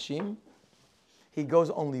HaKodashim. He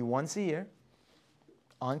goes only once a year.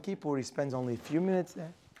 On Kippur, he spends only a few minutes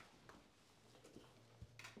there.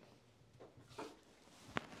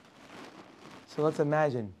 So let's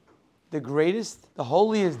imagine the greatest, the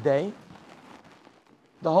holiest day,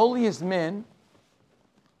 the holiest man,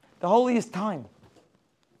 the holiest time,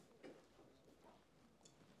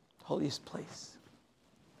 the holiest place.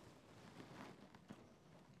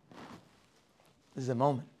 This is a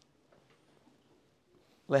moment.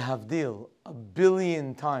 Lehavdil,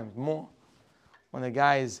 1,000,000,000 times more. When the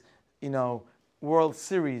guy's, World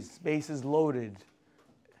Series, bases loaded,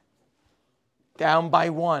 down by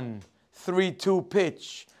 1, 3-2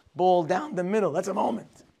 pitch, ball down the middle. That's a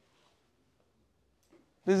moment.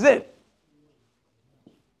 This is it.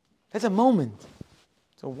 That's a moment.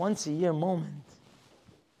 It's a once-a-year moment.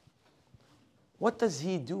 What does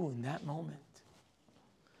he do in that moment?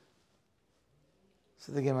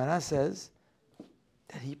 So the Gemara says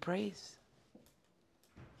that he prays.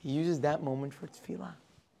 He uses that moment for tefillah.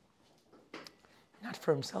 Not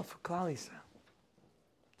for himself, for Klal Yisrael.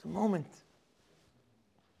 It's a moment.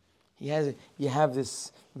 You have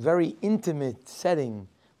this very intimate setting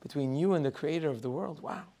between you and the Creator of the world.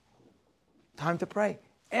 Wow. Time to pray.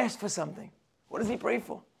 Ask for something. What does he pray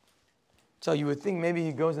for? So you would think maybe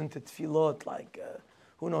he goes into tefillot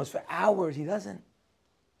who knows, for hours. He doesn't.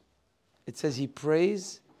 It says he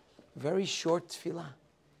prays very short tefillah.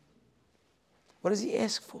 What does he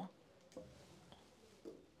ask for?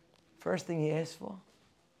 First thing he asks for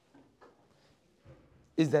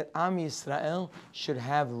is that Am Yisrael should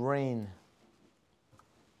have rain.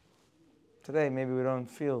 Today, maybe we don't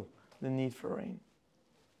feel the need for rain.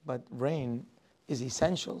 But rain is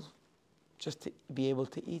essential just to be able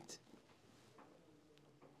to eat.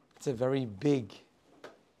 It's a very big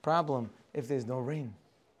problem if there's no rain.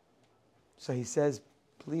 So he says,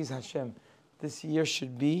 please Hashem, this year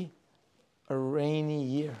should be a rainy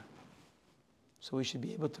year. So we should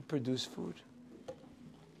be able to produce food.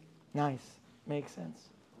 Nice. Makes sense.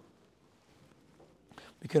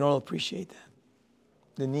 We can all appreciate that.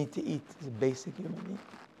 The need to eat is a basic human need.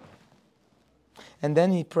 And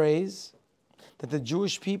then he prays that the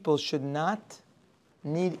Jewish people should not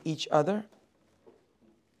need each other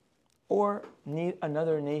or need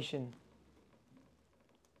another nation.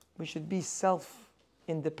 We should be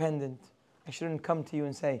self-independent. I shouldn't come to you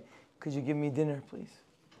and say, could you give me dinner, please?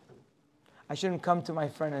 I shouldn't come to my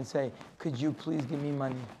friend and say, could you please give me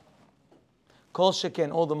money? Kol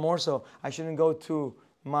sheken, all the more so, I shouldn't go to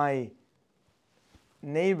my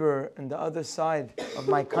neighbor on the other side of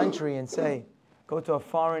my country and say, go to a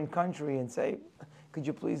foreign country and say, could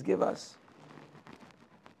you please give us?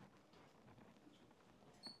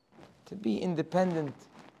 To be independent,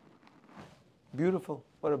 beautiful.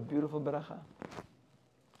 What a beautiful beracha.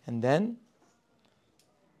 And then,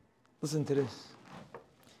 listen to this.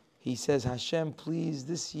 He says, Hashem, please,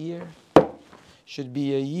 this year should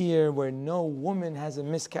be a year where no woman has a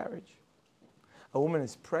miscarriage. A woman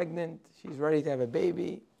is pregnant, she's ready to have a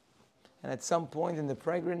baby, and at some point in the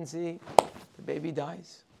pregnancy, the baby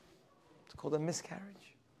dies. It's called a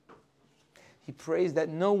miscarriage. He prays that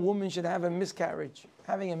no woman should have a miscarriage.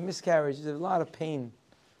 Having a miscarriage is a lot of pain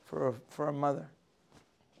for a mother.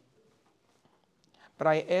 But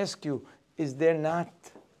I ask you, is there not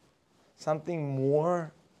something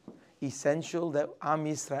more essential that Am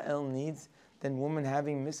Yisrael needs than women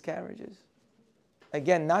having miscarriages?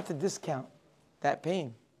 Again, not to discount that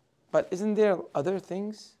pain, but isn't there other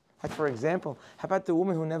things? Like, for example, how about the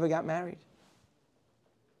woman who never got married?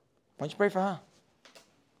 Why don't you pray for her?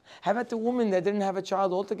 How about the woman that didn't have a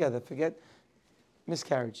child altogether? Forget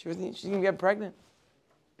miscarriage. She's going to get pregnant.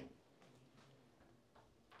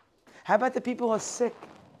 How about the people who are sick?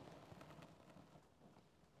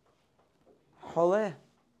 Choleh.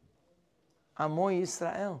 Amo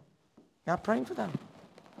Yisrael. Not praying for them.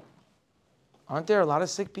 Aren't there a lot of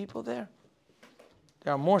sick people there?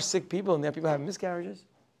 There are more sick people than there are people having miscarriages.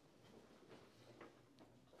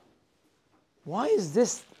 Why is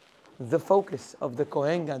this the focus of the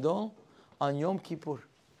Kohen Gadol on Yom Kippur?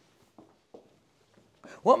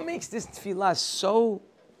 What makes this tefillah so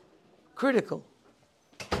critical?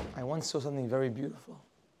 I once saw something very beautiful,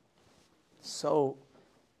 so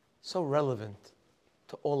relevant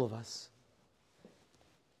to all of us.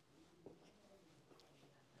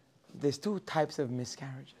 There's two types of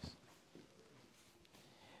miscarriages.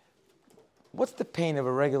 What's the pain of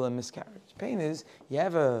a regular miscarriage? Pain is you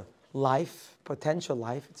have a life, potential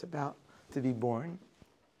life, it's about to be born,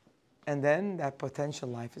 and then that potential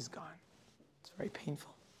life is gone. It's very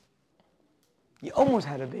painful. You almost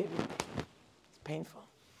had a baby. It's painful.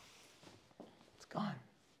 It's gone.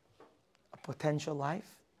 A potential life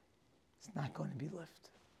is not going to be lived.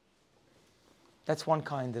 That's one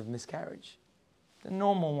kind of miscarriage. The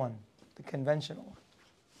normal one, the conventional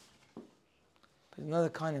one. But another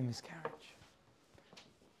kind of miscarriage.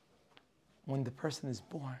 When the person is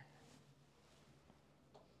born,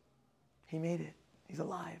 he made it. He's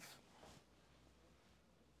alive.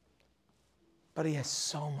 But he has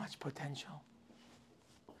so much potential.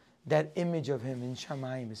 That image of him in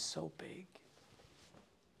Shamayim is so big.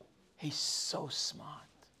 He's so smart.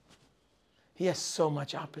 He has so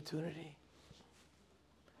much opportunity.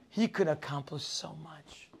 He could accomplish so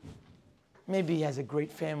much. Maybe he has a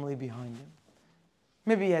great family behind him.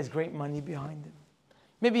 Maybe he has great money behind him.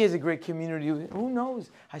 Maybe he has a great community. Who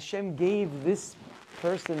knows? Hashem gave this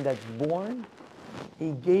person that's born,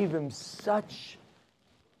 He gave him such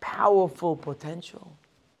powerful potential.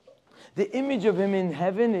 The image of him in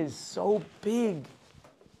heaven is so big.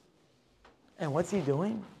 And what's he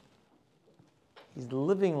doing? He's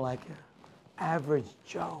living like an average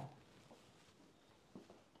Joe.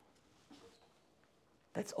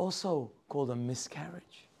 That's also called a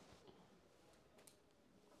miscarriage.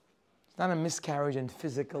 It's not a miscarriage in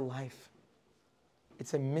physical life.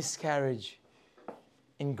 It's a miscarriage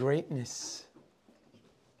in greatness.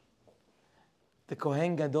 The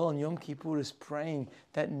Kohen Gadol on Yom Kippur is praying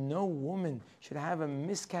that no woman should have a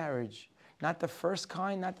miscarriage. Not the first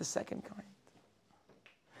kind, not the second kind.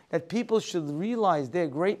 That people should realize their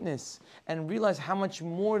greatness and realize how much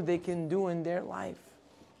more they can do in their life.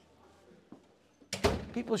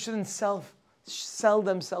 People shouldn't sell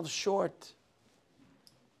themselves short.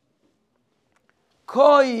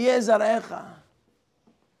 Ko yeh zarecha.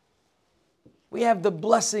 We have the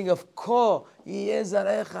blessing of Ko yeh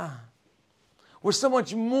zarecha. We're so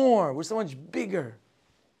much more, we're so much bigger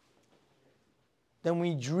than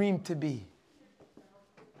we dream to be.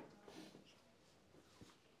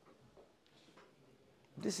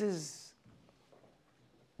 This is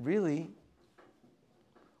really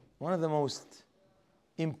one of the most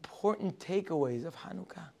important takeaways of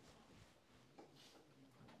Hanukah.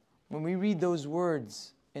 When we read those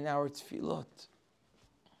words in our tefillot,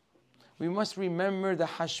 we must remember the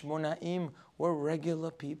Hashmonaim were regular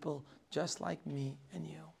people just like me and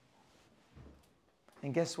you.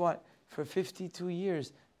 And guess what? For 52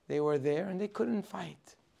 years, they were there and they couldn't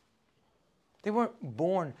fight. They weren't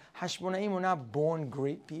born. Hashmonaim were not born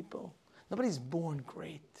great people. Nobody's born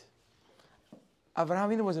great. Avraham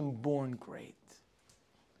Avinu wasn't born great.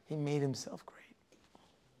 He made himself great.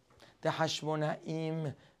 The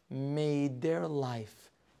Hashmonaim made their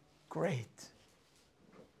life great.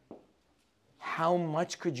 How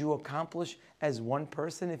much could you accomplish as one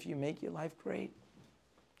person if you make your life great?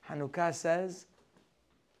 Hanukah says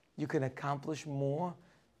you can accomplish more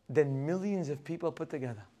than millions of people put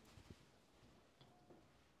together.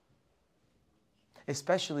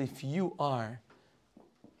 Especially if you are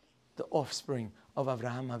the offspring of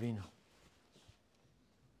Avraham Avinu.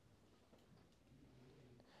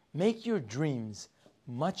 Make your dreams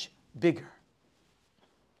much bigger.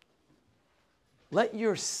 Let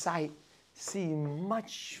your sight see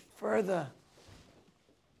much further.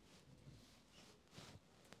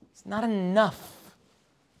 It's not enough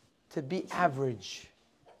to be average.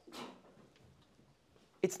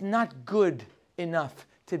 It's not good enough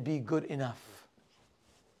to be good enough.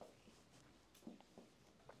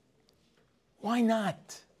 Why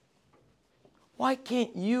not? Why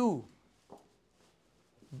can't you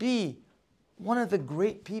be one of the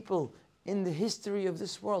great people in the history of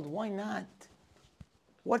this world? Why not?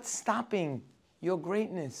 What's stopping your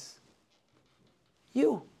greatness?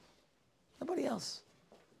 You. Nobody else.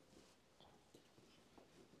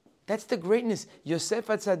 That's the greatness. Yosef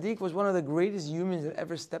HaTzadik was one of the greatest humans that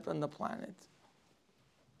ever stepped on the planet.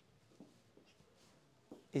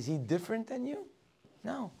 Is he different than you?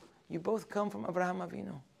 No. You both come from Abraham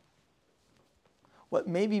Avinu. What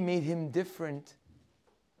maybe made him different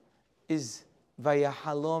is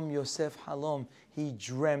Vayahalom Yosef Halom. He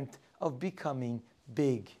dreamt of becoming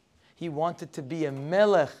big. He wanted to be a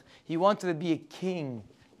melech. He wanted to be a king.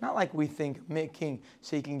 Not like we think, a king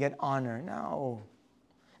so he can get honor. No.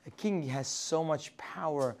 A king has so much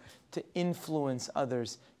power to influence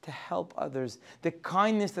others, to help others. The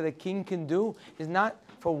kindness that a king can do is not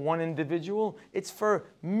for one individual, it's for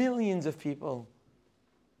millions of people.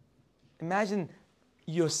 Imagine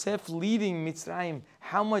Yosef leading Mitzrayim,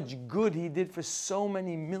 how much good he did for so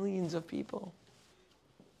many millions of people.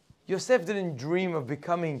 Yosef didn't dream of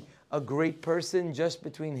becoming a great person just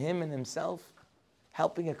between him and himself,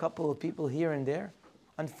 helping a couple of people here and there.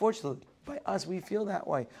 Unfortunately, by us, we feel that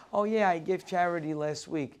way. Oh yeah, I gave charity last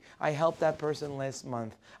week. I helped that person last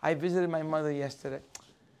month. I visited my mother yesterday.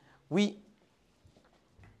 We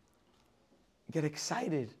get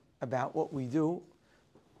excited about what we do,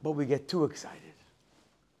 but we get too excited.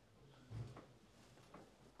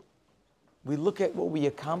 We look at what we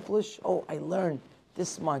accomplish. Oh, I learned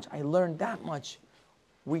this much. I learned that much.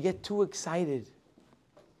 We get too excited.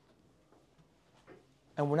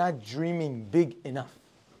 And we're not dreaming big enough.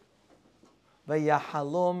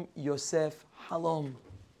 Vayahalom Yosef Halom.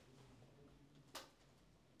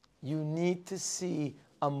 You need to see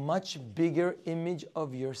a much bigger image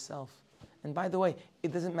of yourself. And by the way,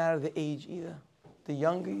 it doesn't matter the age either. The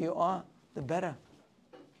younger you are, the better.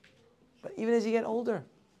 But even as you get older,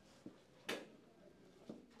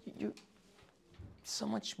 you so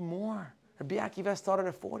much more. Rabbi Akiva started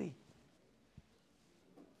at 40.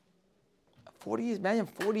 40 years, imagine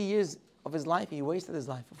 40 years of his life, he wasted his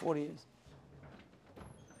life for 40 years.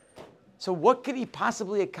 So what could he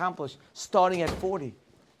possibly accomplish starting at 40?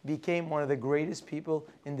 Became one of the greatest people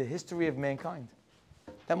in the history of mankind.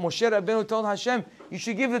 That Moshe Rabbeinu told Hashem, you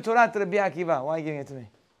should give the Torah to Rabbi Akiva. Why are you giving it to me?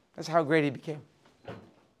 That's how great he became.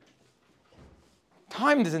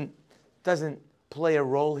 Time doesn't play a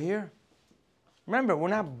role here. Remember, we're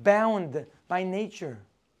not bound by nature.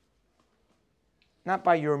 Not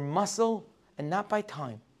by your muscle and not by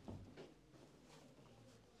time.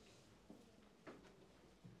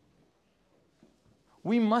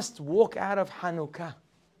 We must walk out of Hanukah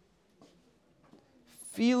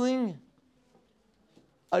feeling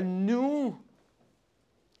a new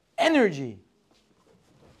energy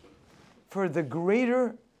for the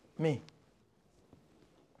greater me.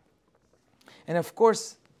 And of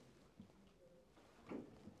course,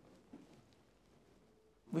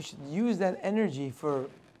 we should use that energy for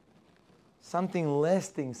something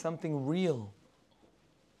lasting, something real.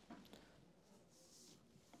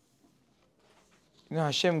 You know,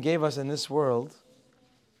 Hashem gave us in this world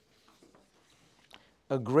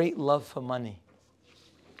a great love for money.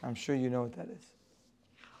 I'm sure you know what that is.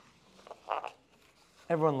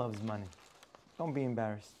 Everyone loves money. Don't be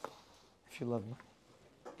embarrassed if you love money.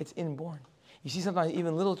 It's inborn. You see sometimes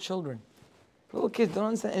even little children, little kids don't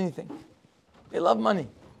understand anything. They love money.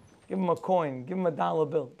 Give them a coin, give them a dollar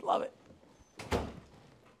bill. Love it.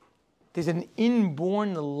 There's an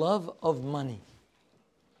inborn love of money.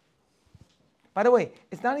 By the way,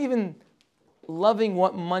 it's not even loving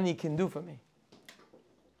what money can do for me.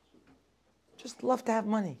 Just love to have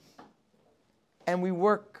money. And we'll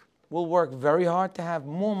work very hard to have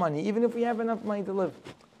more money, even if we have enough money to live.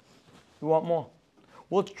 We want more.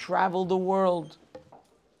 We'll travel the world.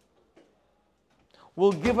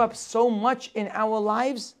 We'll give up so much in our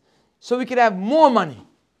lives so we could have more money.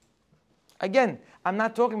 Again, I'm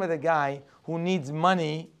not talking about a guy who needs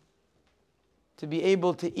money to be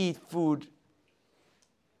able to eat food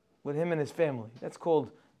with him and his family. That's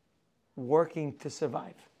called working to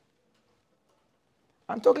survive.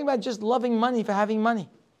 I'm talking about just loving money for having money.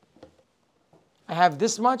 I have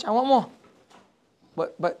this much, I want more.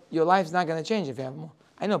 But your life's not going to change if you have more.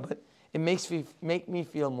 I know, but it make me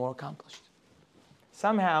feel more accomplished.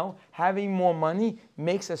 Somehow, having more money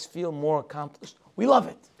makes us feel more accomplished. We love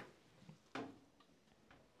it.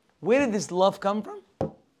 Where did this love come from?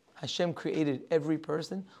 Hashem created every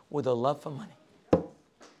person with a love for money.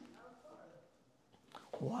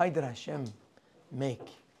 Why did Hashem make?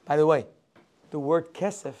 By the way, the word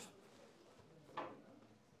kesef,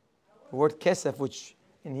 which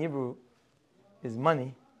in Hebrew is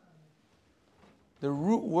money, the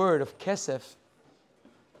root word of kesef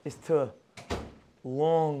is to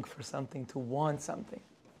long for something, to want something.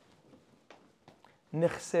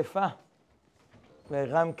 Nechsefa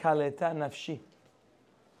ve'ram kaleta nafshi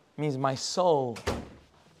means my soul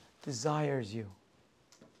desires you.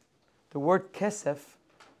 The word kesef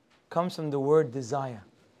comes from the word desire.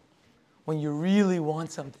 When you really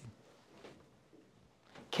want something.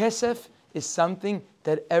 Kesef is something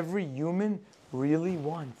that every human really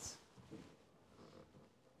wants.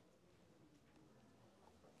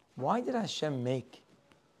 Why did Hashem make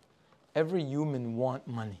every human want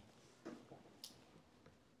money?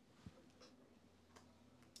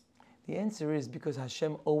 The answer is because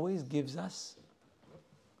Hashem always gives us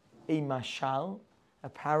a mashal, a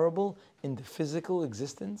parable in the physical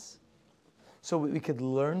existence, so we could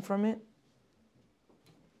learn from it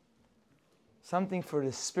something for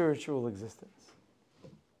the spiritual existence.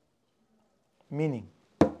 Meaning,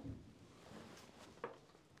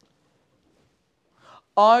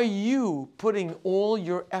 are you putting all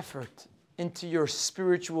your effort into your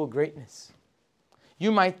spiritual greatness?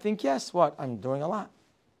 You might think, yes, what? I'm doing a lot.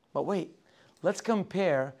 But wait, let's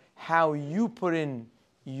compare how you put in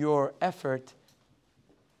your effort.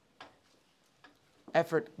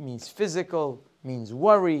 Effort means physical, means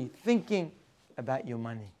worry, thinking about your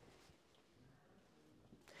money.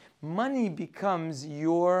 Money becomes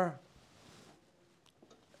your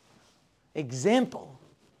example.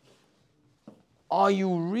 Are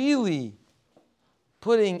you really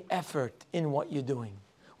putting effort in what you're doing?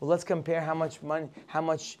 Well, let's compare how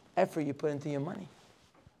much effort you put into your money.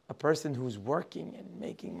 A person who's working and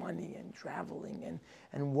making money and traveling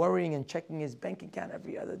and worrying and checking his bank account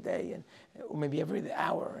every other day or maybe every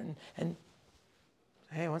hour. And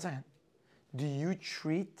hey, one second. Do you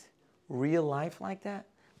treat real life like that?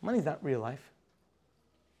 Money's not real life.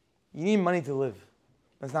 You need money to live.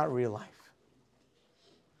 That's not real life.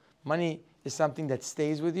 Money is something that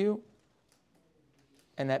stays with you,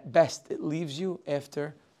 and at best it leaves you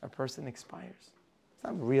after a person expires. It's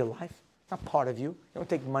not real life. It's not part of you. You don't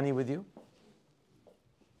take money with you.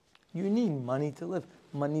 You need money to live.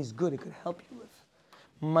 Money is good. It could help you live.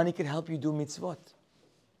 Money could help you do mitzvot.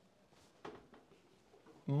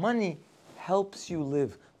 Money helps you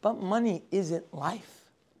live, but money isn't life.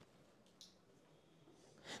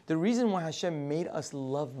 The reason why Hashem made us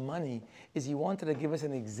love money is He wanted to give us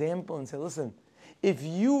an example and say, listen, if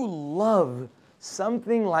you love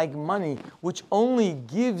something like money, which only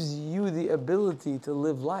gives you the ability to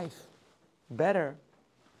live life better,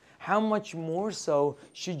 how much more so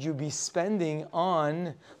should you be spending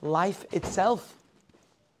on life itself?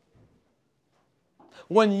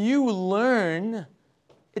 When you learn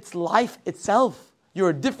it's life itself, you're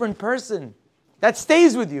a different person. That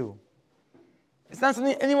stays with you. It's not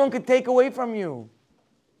something anyone could take away from you.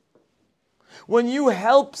 When you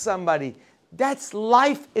help somebody, that's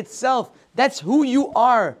life itself. That's who you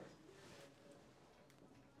are.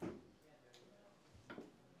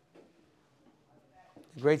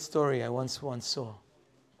 A great story I once saw.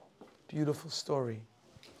 Beautiful story.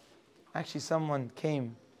 Actually, someone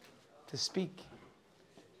came to speak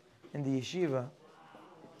in the yeshiva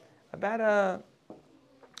about a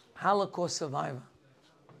Holocaust survivor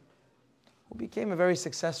who became a very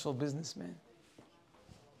successful businessman.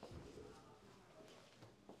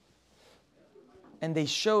 And they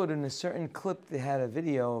showed in a certain clip, they had a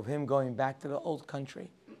video of him going back to the old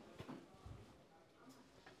country.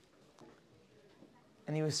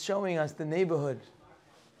 And he was showing us the neighborhood.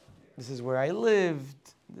 This is where I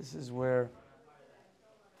lived. This is where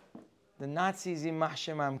the Nazis in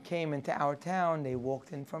Mahshemam came into our town. They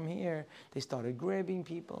walked in from here. They started grabbing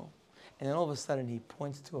people. And then all of a sudden he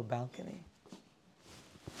points to a balcony.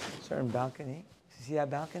 A certain balcony. You see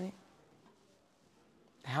that balcony?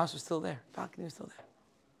 The house was still there. The balcony was still there.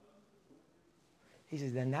 He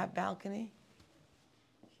says, then that balcony,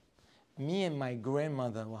 me and my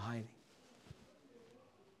grandmother were hiding.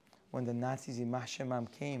 When the Nazis in Mahshemam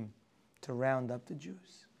came to round up the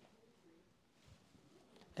Jews.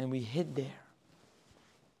 And we hid there.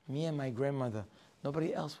 Me and my grandmother.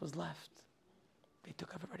 Nobody else was left. They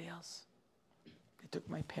took everybody else. They took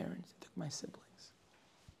my parents. They took my siblings.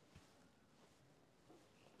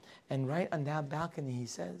 And right on that balcony, he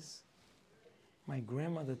says, my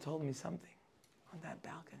grandmother told me something on that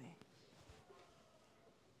balcony.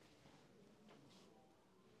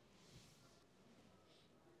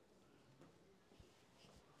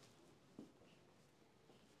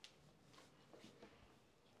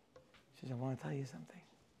 She says, I want to tell you something.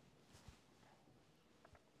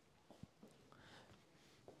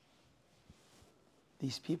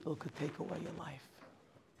 These people could take away your life.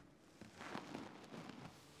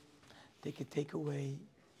 They could take away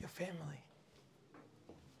your family.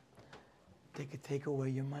 They could take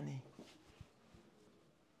away your money.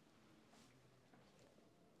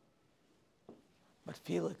 But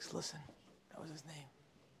Felix, listen, that was his name.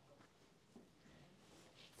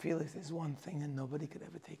 Felix, there's one thing that nobody could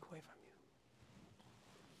ever take away from you.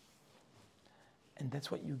 And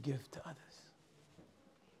that's what you give to others.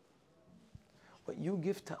 what you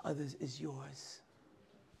give to others is yours.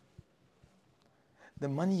 The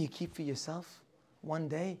money you keep for yourself one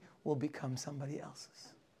day will become somebody else's.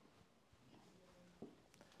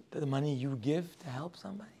 The money you give to help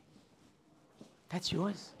somebody, that's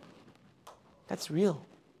yours. That's real.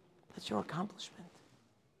 That's your accomplishment.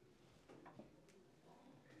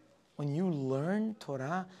 When you learn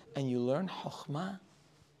Torah and you learn Chokhmah,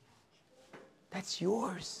 that's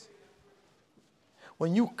yours.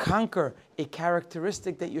 When you conquer a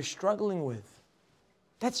characteristic that you're struggling with,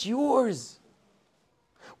 that's yours.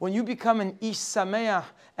 When you become an ish sameach,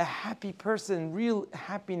 a happy person, real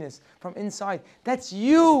happiness from inside, that's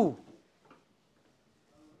you.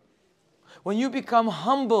 When you become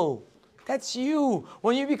humble, that's you.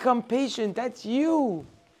 When you become patient, that's you.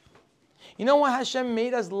 You know why Hashem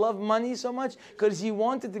made us love money so much? Because He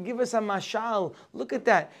wanted to give us a mashal. Look at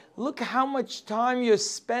that. Look how much time you're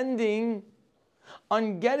spending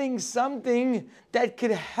on getting something that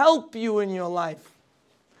could help you in your life.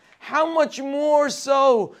 How much more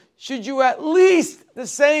so should you at least the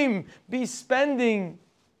same be spending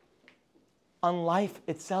on life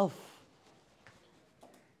itself?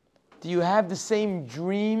 Do you have the same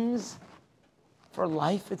dreams for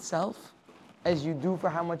life itself as you do for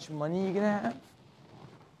how much money you're going to have?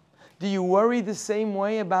 Do you worry the same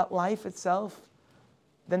way about life itself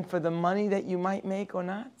than for the money that you might make or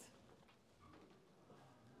not?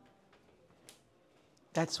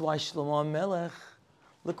 That's why Shlomo Melech,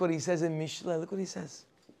 look what he says in Mishle, look what he says.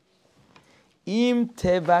 Im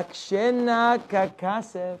tevakshena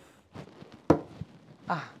kakasef.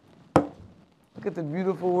 Look at the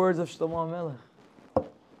beautiful words of Shlomo Melech.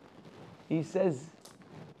 He says,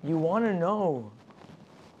 you want to know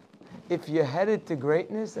if you're headed to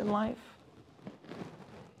greatness in life?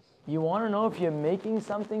 You want to know if you're making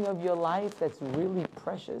something of your life that's really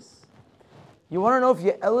precious? You want to know if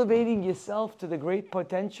you're elevating yourself to the great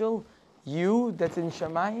potential, you that's in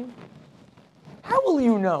Shamayim? How will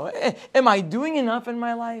you know? Am I doing enough in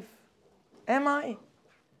my life? Am I?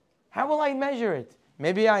 How will I measure it?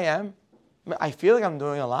 Maybe I am. I feel like I'm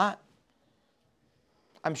doing a lot.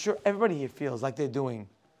 I'm sure everybody here feels like they're doing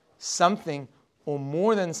something or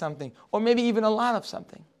more than something, or maybe even a lot of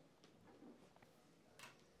something.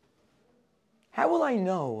 How will I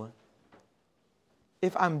know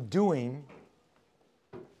if I'm doing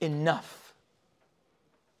enough?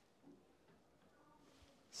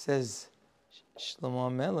 Says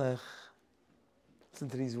Shlomo Melech. Listen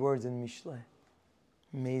to these words in Mishle.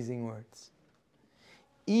 Amazing words.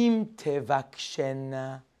 Im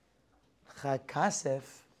tevakshena chakasef.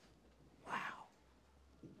 Wow.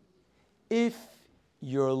 If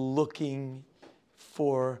you're looking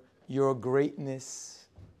for your greatness,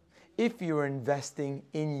 if you're investing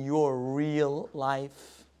in your real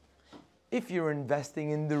life, if you're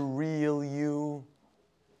investing in the real you,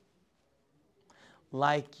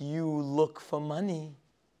 like you look for money,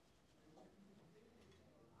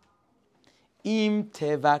 im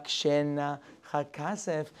tevakshena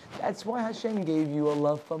chakasef. That's why Hashem gave you a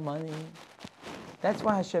love for money. That's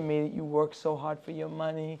why Hashem made it you work so hard for your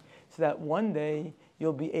money, so that one day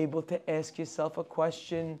you'll be able to ask yourself a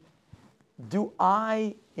question: do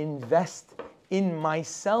I invest in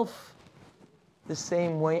myself the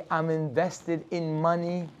same way I'm invested in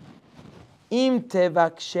money? Im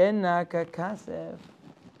tevakshena kakasef.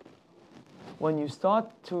 When you start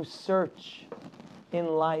to search in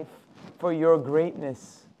life for your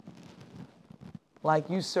greatness, like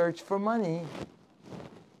you search for money,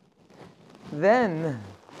 then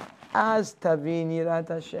as tavin yirat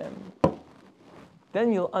Hashem,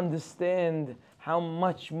 then you'll understand how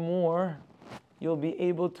much more you'll be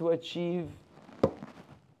able to achieve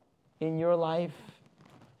in your life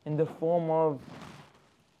in the form of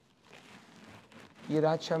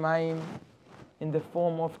yirat shamayim, in the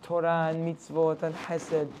form of Torah and mitzvot and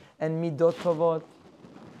chesed and midot tovot,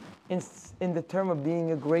 in the term of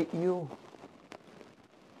being a great you.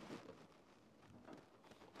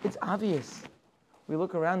 It's obvious. We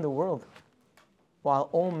look around the world. While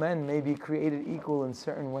all men may be created equal in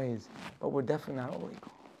certain ways, but we're definitely not all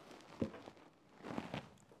equal.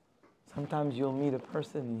 Sometimes you'll meet a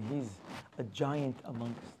person and he's a giant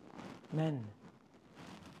amongst men,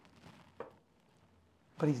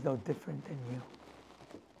 but he's no different than you,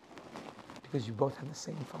 because you both have the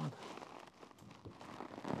same father.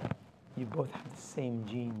 You both have the same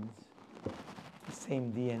genes, the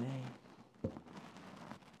same DNA.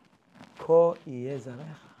 Ko yeh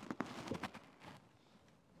zarecha.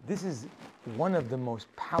 This is one of the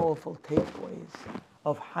most powerful takeaways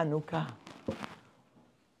of Hanukah.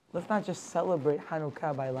 Let's not just celebrate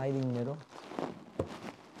Hanukah by lighting nidot.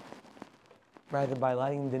 rather by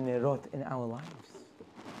lighting the nerot in our lives.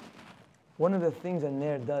 One of the things a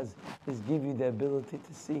ner does is give you the ability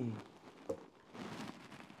to see.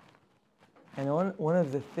 And one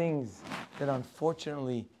of the things that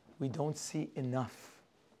unfortunately we don't see enough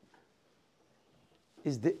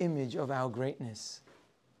is the image of our greatness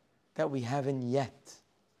that we haven't yet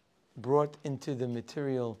brought into the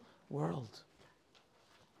material world.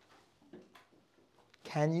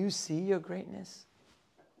 Can you see your greatness?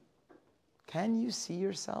 Can you see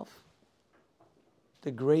yourself?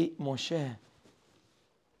 The great Moshe,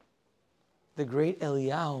 the great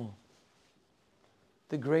Eliyahu,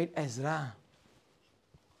 the great Ezra,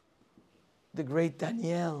 the great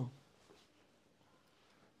Daniel,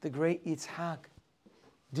 the great Yitzhak.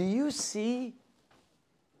 Do you see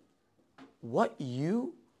what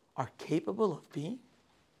you are capable of being?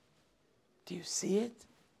 Do you see it?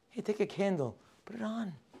 Hey, take a candle, put it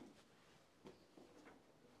on.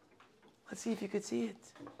 Let's see if you could see it.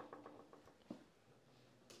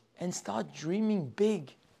 And start dreaming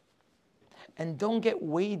big. And don't get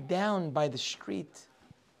weighed down by the street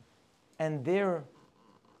and their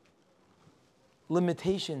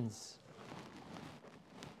limitations.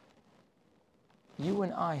 You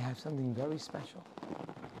and I have something very special.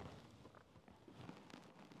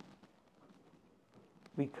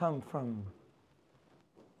 We come from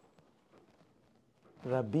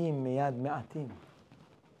Rabim Meyad Me'atim.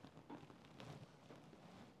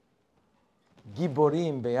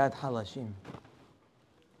 Giborim Beyad Halashim.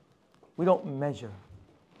 We don't measure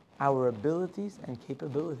our abilities and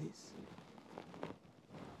capabilities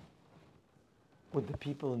with the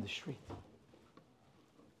people in the street.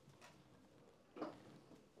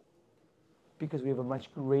 Because we have a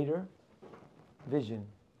much greater vision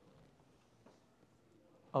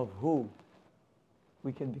of who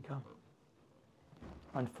we can become.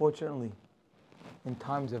 Unfortunately, in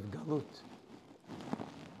times of galut,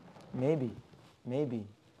 maybe, I'm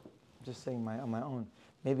just saying on my own,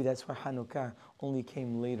 maybe that's why Hanukah only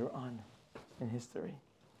came later on in history.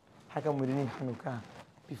 How come we didn't need Hanukah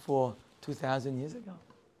before 2,000 years ago?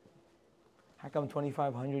 How come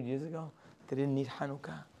 2,500 years ago they didn't need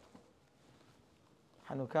Hanukah?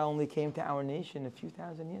 Hanukah only came to our nation a few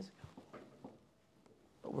thousand years ago.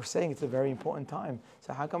 But we're saying it's a very important time.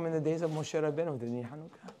 So how come in the days of Moshe Rabbeinu they didn't need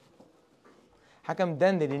Hanukah? How come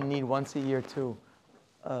then they didn't need once a year to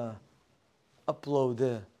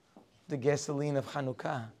upload the gasoline of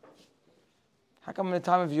Hanukah? How come in the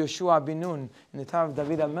time of Yoshua bin Nun, in the time of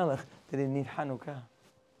David HaMelech, they didn't need Hanukah?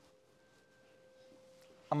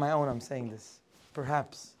 On my own, I'm saying this.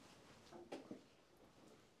 Perhaps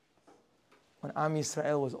when Am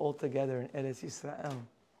Yisrael was all together in Eretz Yisrael,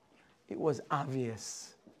 it was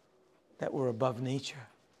obvious that we're above nature.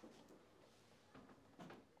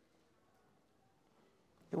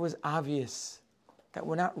 It was obvious that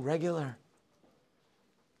we're not regular.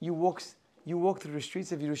 You walk through the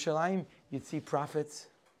streets of Yerushalayim, you'd see prophets.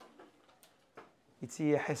 You'd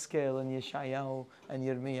see Yehezkel and Yeshayahu and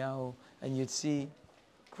Yirmiyahu, and you'd see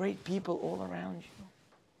great people all around you.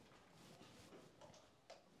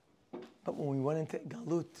 But when we went into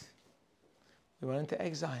galut, we went into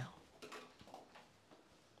exile,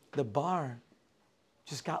 the bar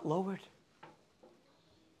just got lowered.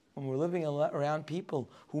 When we're living around people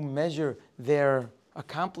who measure their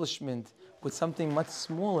accomplishment with something much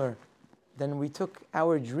smaller, then we took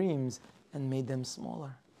our dreams and made them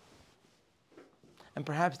smaller. And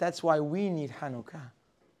perhaps that's why we need Hanukah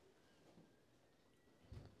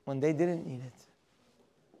when they didn't need it.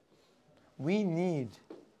 We need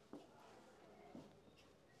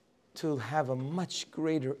to have a much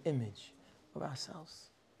greater image of ourselves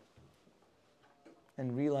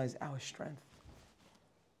and realize our strength.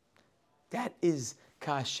 That is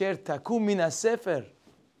kasher takum min sefer.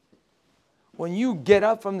 When you get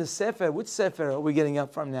up from the sefer, which sefer are we getting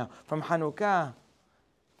up from now? From Hanukah.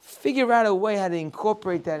 Figure out a way how to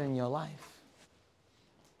incorporate that in your life.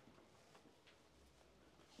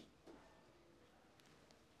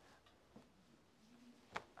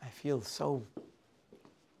 I feel so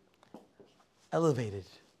elevated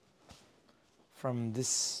from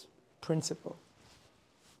this principle.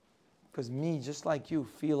 Because me, just like you,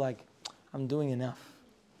 feel like I'm doing enough.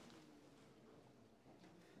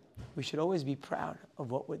 We should always be proud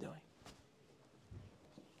of what we're doing.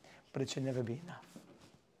 But it should never be enough.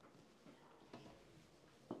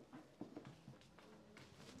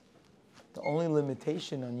 The only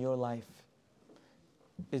limitation on your life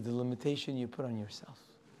is the limitation you put on yourself.